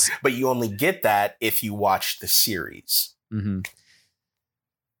 So, but you only get that if you watch the series. Mm-hmm.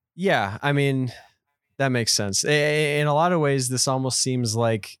 Yeah, I mean, that makes sense. In a lot of ways, this almost seems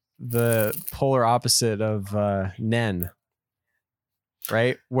like the polar opposite of Nen,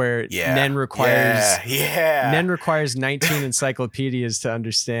 right? Where Nen requires Nen requires 19 encyclopedias to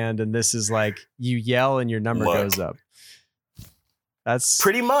understand, and this is like you yell and your number goes up. That's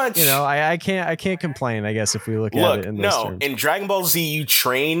pretty much, you know, I can't complain, I guess, if we look at it in those terms. In Dragon Ball Z, you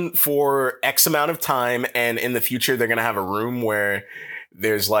train for X amount of time, and in the future they're gonna have a room where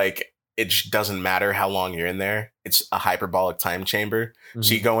there's like, it just doesn't matter how long you're in there. It's a hyperbolic time chamber. Mm-hmm.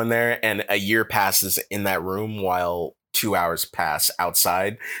 So you go in there and a year passes in that room while 2 hours pass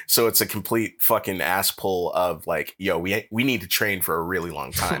outside. So it's a complete fucking ass pull of like, yo, we need to train for a really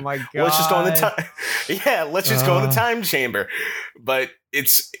long time. Oh my God. Let's just go in the time. Yeah, let's just go in the time chamber. But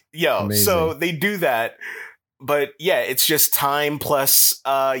it's, amazing. So they do that. But yeah, it's just time plus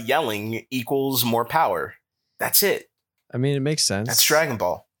yelling equals more power. That's it. I mean, it makes sense. That's Dragon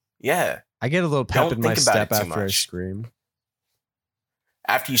Ball. Yeah. I get a little pep in my step after I scream.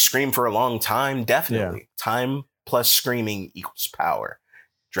 After you scream for a long time, definitely. Yeah. Time plus screaming equals power.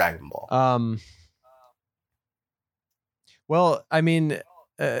 Dragon Ball. Well, I mean,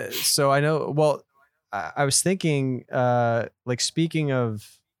 so I know, well, I was thinking, like, speaking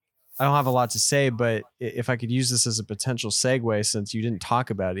of, I don't have a lot to say, but if I could use this as a potential segue, since you didn't talk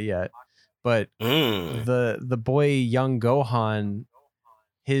about it yet, but the boy Young Gohan,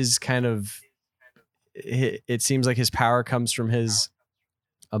 his kind of, it seems like his power comes from his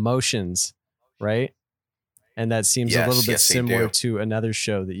emotions, right? And that seems a little bit similar to another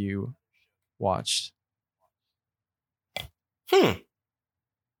show that you watched.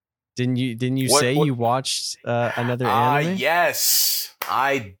 Didn't you say you watched another anime? Yes,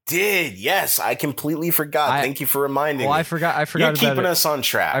 I did. Yes, I completely forgot. Thank you for reminding me. I forgot. You're keeping us on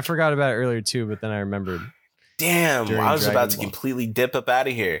track. I forgot about it earlier too, but then I remembered. Damn, I was about to completely dip up out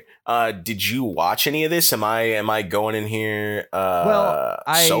of here. Did you watch any of this? Am I going in here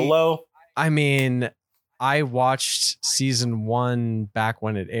solo? I mean, I watched season 1 back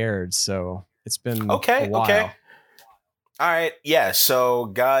when it aired, so it's been a while. Okay. All right. Yeah. So,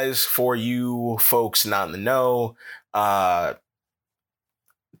 guys, for you folks not in the know, a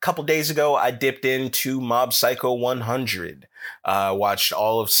couple days ago, I dipped into Mob Psycho 100. Watched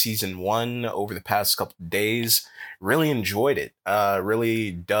all of season 1 over the past couple of days. Really enjoyed it.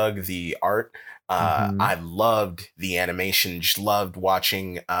 Really dug the art. I loved the animation. Just loved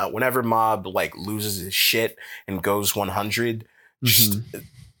watching whenever Mob like loses his shit and goes 100. Just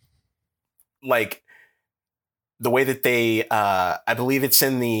like the way that they, I believe it's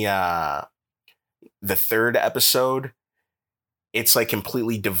in the 3rd episode. It's like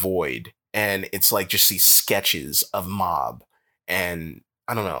completely devoid, and it's like just these sketches of Mob, and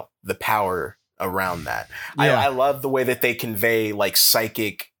I don't know, the power around that. Yeah. I love the way that they convey like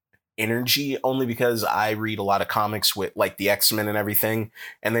psychic energy, only because I read a lot of comics with like the X-Men and everything,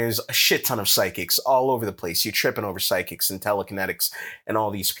 and there's a shit ton of psychics all over the place. You're tripping over psychics and telekinetics and all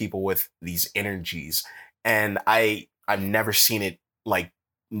these people with these energies, and I've never seen it like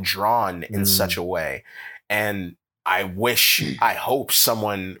drawn in such a way. And I hope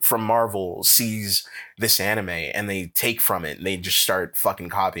someone from Marvel sees this anime and they take from it and they just start fucking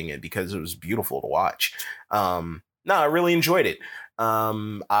copying it, because it was beautiful to watch. No, I really enjoyed it.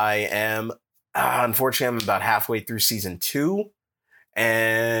 I am, unfortunately, I'm about halfway through season 2,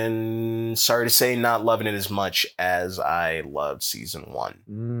 and sorry to say, not loving it as much as I loved season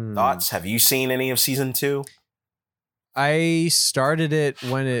 1. Thoughts? Have you seen any of season 2? I started it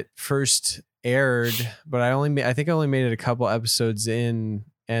when it first aired, but I think I only made it a couple episodes in,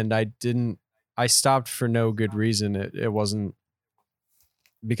 and I stopped for no good reason. It wasn't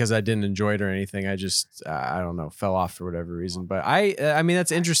because I didn't enjoy it or anything. I just, I don't know, fell off for whatever reason. But I mean,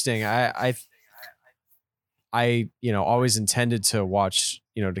 that's interesting. I always intended to watch,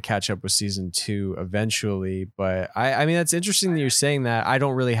 to catch up with season 2 eventually. But I mean, that's interesting that you're saying that. I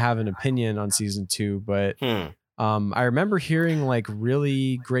don't really have an opinion on season 2, but I remember hearing like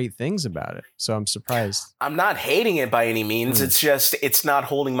really great things about it. So I'm surprised. I'm not hating it by any means. It's just, it's not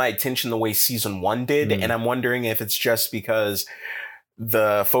holding my attention the way season 1 did. And I'm wondering if it's just because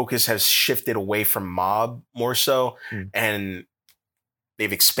the focus has shifted away from Mob more so, and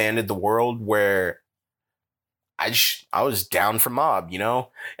they've expanded the world, where I was down for Mob,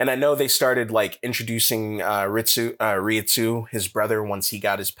 and I know they started like introducing Ryutsu, his brother, once he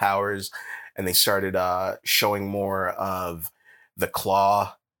got his powers, and they started showing more of the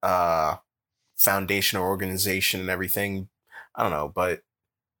Claw Foundation or organization and everything. I don't know, but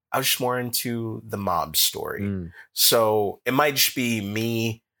I was just more into the Mob story. So it might just be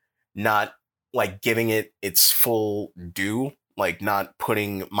me not like giving it its full due, like not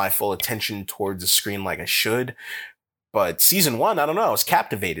putting my full attention towards the screen like I should. But season 1, I don't know, I was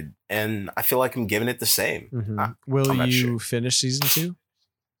captivated, and I feel like I'm giving it the same. Will you finish season 2?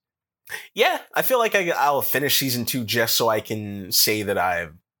 Yeah, I feel like I'll finish season 2 just so I can say that I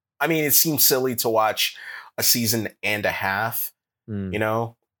mean, it seems silly to watch a season and a half,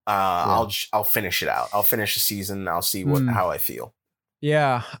 I'll finish it out. I'll finish the season. I'll see how I feel.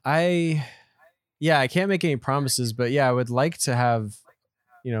 Yeah, I can't make any promises, but yeah, I would like to have,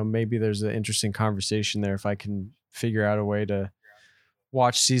 maybe there's an interesting conversation there if I can figure out a way to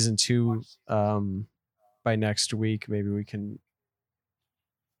watch season 2 by next week. Maybe we can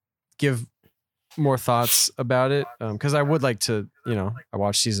give more thoughts about it, because I would like to, I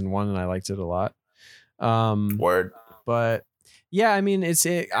watched season 1 and I liked it a lot. Word. But yeah, I mean,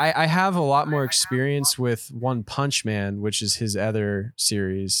 I have a lot more experience with One Punch Man, which is his other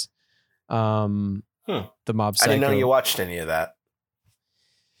series. The Mob Psycho. I didn't know you watched any of that.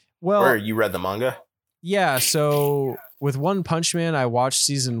 Well, or you read the manga? Yeah, so with One Punch Man, I watched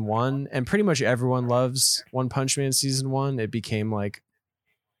season 1, and pretty much everyone loves One Punch Man season 1. It became like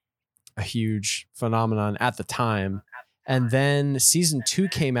a huge phenomenon at the time. And then season 2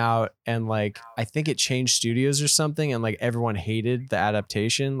 came out, and like I think it changed studios or something, and like everyone hated the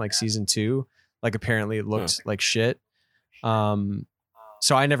adaptation, like season 2. Like apparently it looked like shit.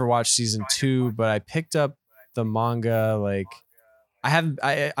 So I never watched season 2, but I picked up the manga. Like I'm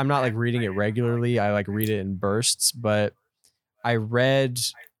not like reading it regularly. I like read it in bursts, but I read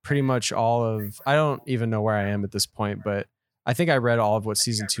pretty much all of, I don't even know where I am at this point, but I think I read all of what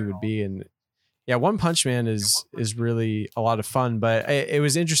season 2 would be. And yeah, One Punch Man is really a lot of fun, but it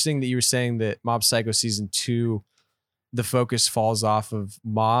was interesting that you were saying that Mob Psycho season 2, the focus falls off of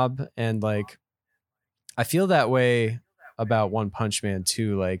Mob, and like I feel that way about One Punch Man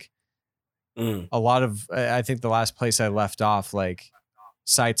too. Like a lot of, I think the last place I left off, like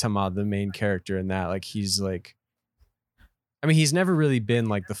Saitama, the main character in that, like he's like, I mean, he's never really been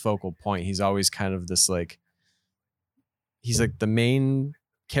like the focal point. He's always kind of this like, he's like the main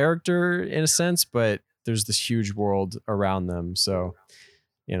character in a sense, but there's this huge world around them. So,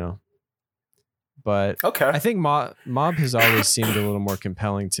 but okay. I think Mob has always seemed a little more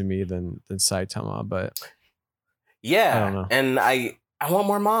compelling to me than Saitama, but yeah, I don't know. And I want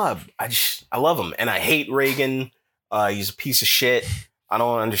more Mob. I love him, and I hate Reagan. He's a piece of shit. I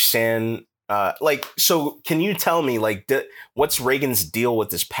don't understand. So can you tell me, like, what's Reagan's deal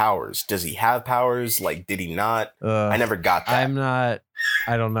with his powers? Does he have powers? Like, did he not? I never got that.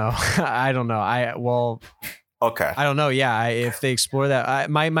 I don't know. I don't know. Okay. I don't know. Yeah. If they explore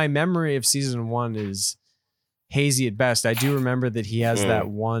that, my memory of season 1 is hazy at best. I do remember that he has that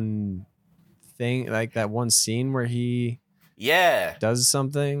one thing, like that one scene where he Yeah. does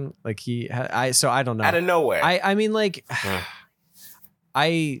something like so I don't know. Out of nowhere. I mean, like,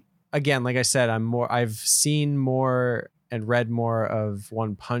 again, like I said, I've seen more and read more of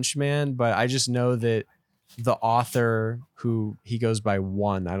One Punch Man, but I just know that the author, who he goes by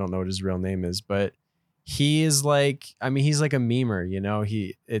One, I don't know what his real name is, but he is like, I mean, he's like a memer, you know,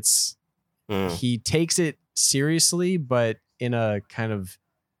 he takes it seriously, but in a kind of,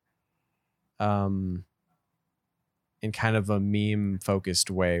 in kind of a meme focused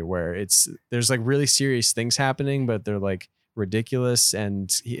way where there's like really serious things happening, but they're like ridiculous.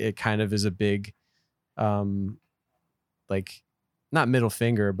 And it kind of is a big, like not middle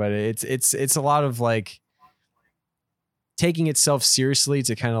finger, but it's a lot of like taking itself seriously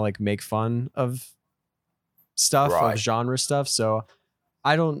to kind of like make fun of stuff, of genre stuff. So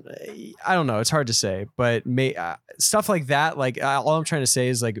I don't know. It's hard to say, but stuff like that. Like all I'm trying to say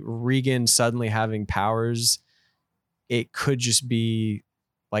is like Regan suddenly having powers. It could just be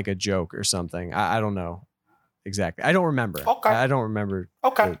like a joke or something. I don't know exactly. I don't remember. Okay. I don't remember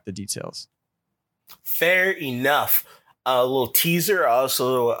the details. Fair enough. A little teaser. I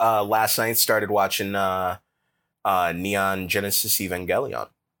also last night started watching Neon Genesis Evangelion.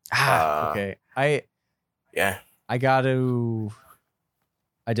 Okay. I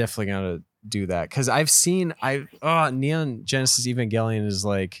definitely gotta do that because I've seen Neon Genesis Evangelion is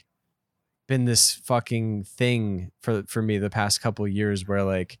like been this fucking thing for me the past couple of years where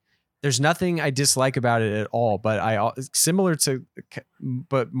like there's nothing I dislike about it at all, but similar to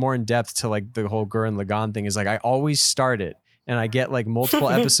but more in depth to like the whole Gurren Lagann thing is like I always start it and I get like multiple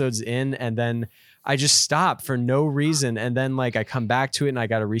episodes in and then I just stop for no reason and then like I come back to it and I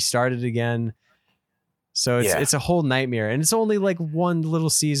got to restart it again. So it's a whole nightmare and it's only like one little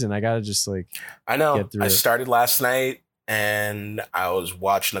season. I got to just like I know. I started last night and I was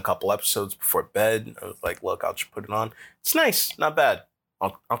watching a couple episodes before bed. I was like, look, I'll just put it on. It's nice. Not bad.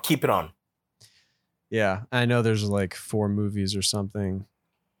 I'll keep it on. Yeah. I know there's like 4 movies or something.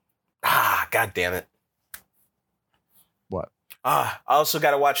 God damn it. What? I also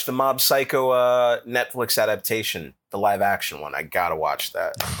got to watch the Mob Psycho Netflix adaptation, the live action one. I got to watch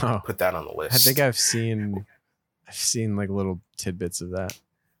that. Put that on the list. I think I've seen like little tidbits of that.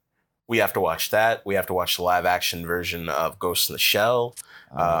 We have to watch that. We have to watch the live action version of Ghost in the Shell.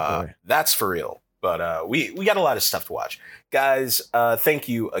 That's for real. But we got a lot of stuff to watch. Guys, thank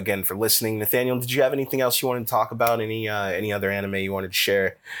you again for listening. Nathaniel, did you have anything else you wanted to talk about? Any other anime you wanted to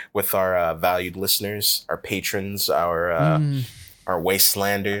share with our valued listeners, our patrons, our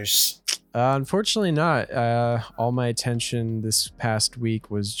wastelanders? Unfortunately not. All my attention this past week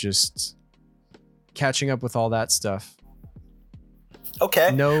was just catching up with all that stuff.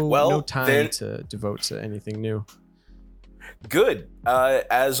 Okay. No time to devote to anything new. Good.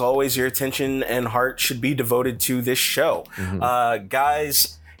 As always, your attention and heart should be devoted to this show. Mm-hmm.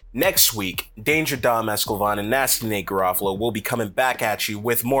 Guys, next week, Danger Dom Escovan and Nasty Nate Garofalo will be coming back at you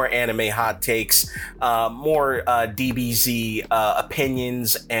with more anime hot takes, more DBZ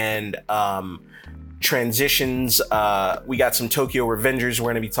opinions, and transitions. We got some Tokyo Revengers we're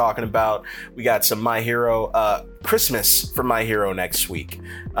going to be talking about. We got some My Hero Christmas for My Hero next week,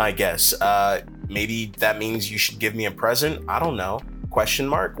 I guess. Maybe that means you should give me a present. I don't know. ?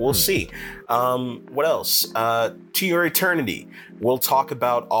 We'll see. What else? To Your Eternity. We'll talk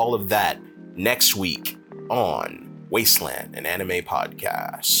about all of that next week on Wasteland, an anime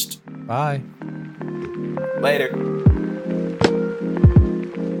podcast. Bye. Later.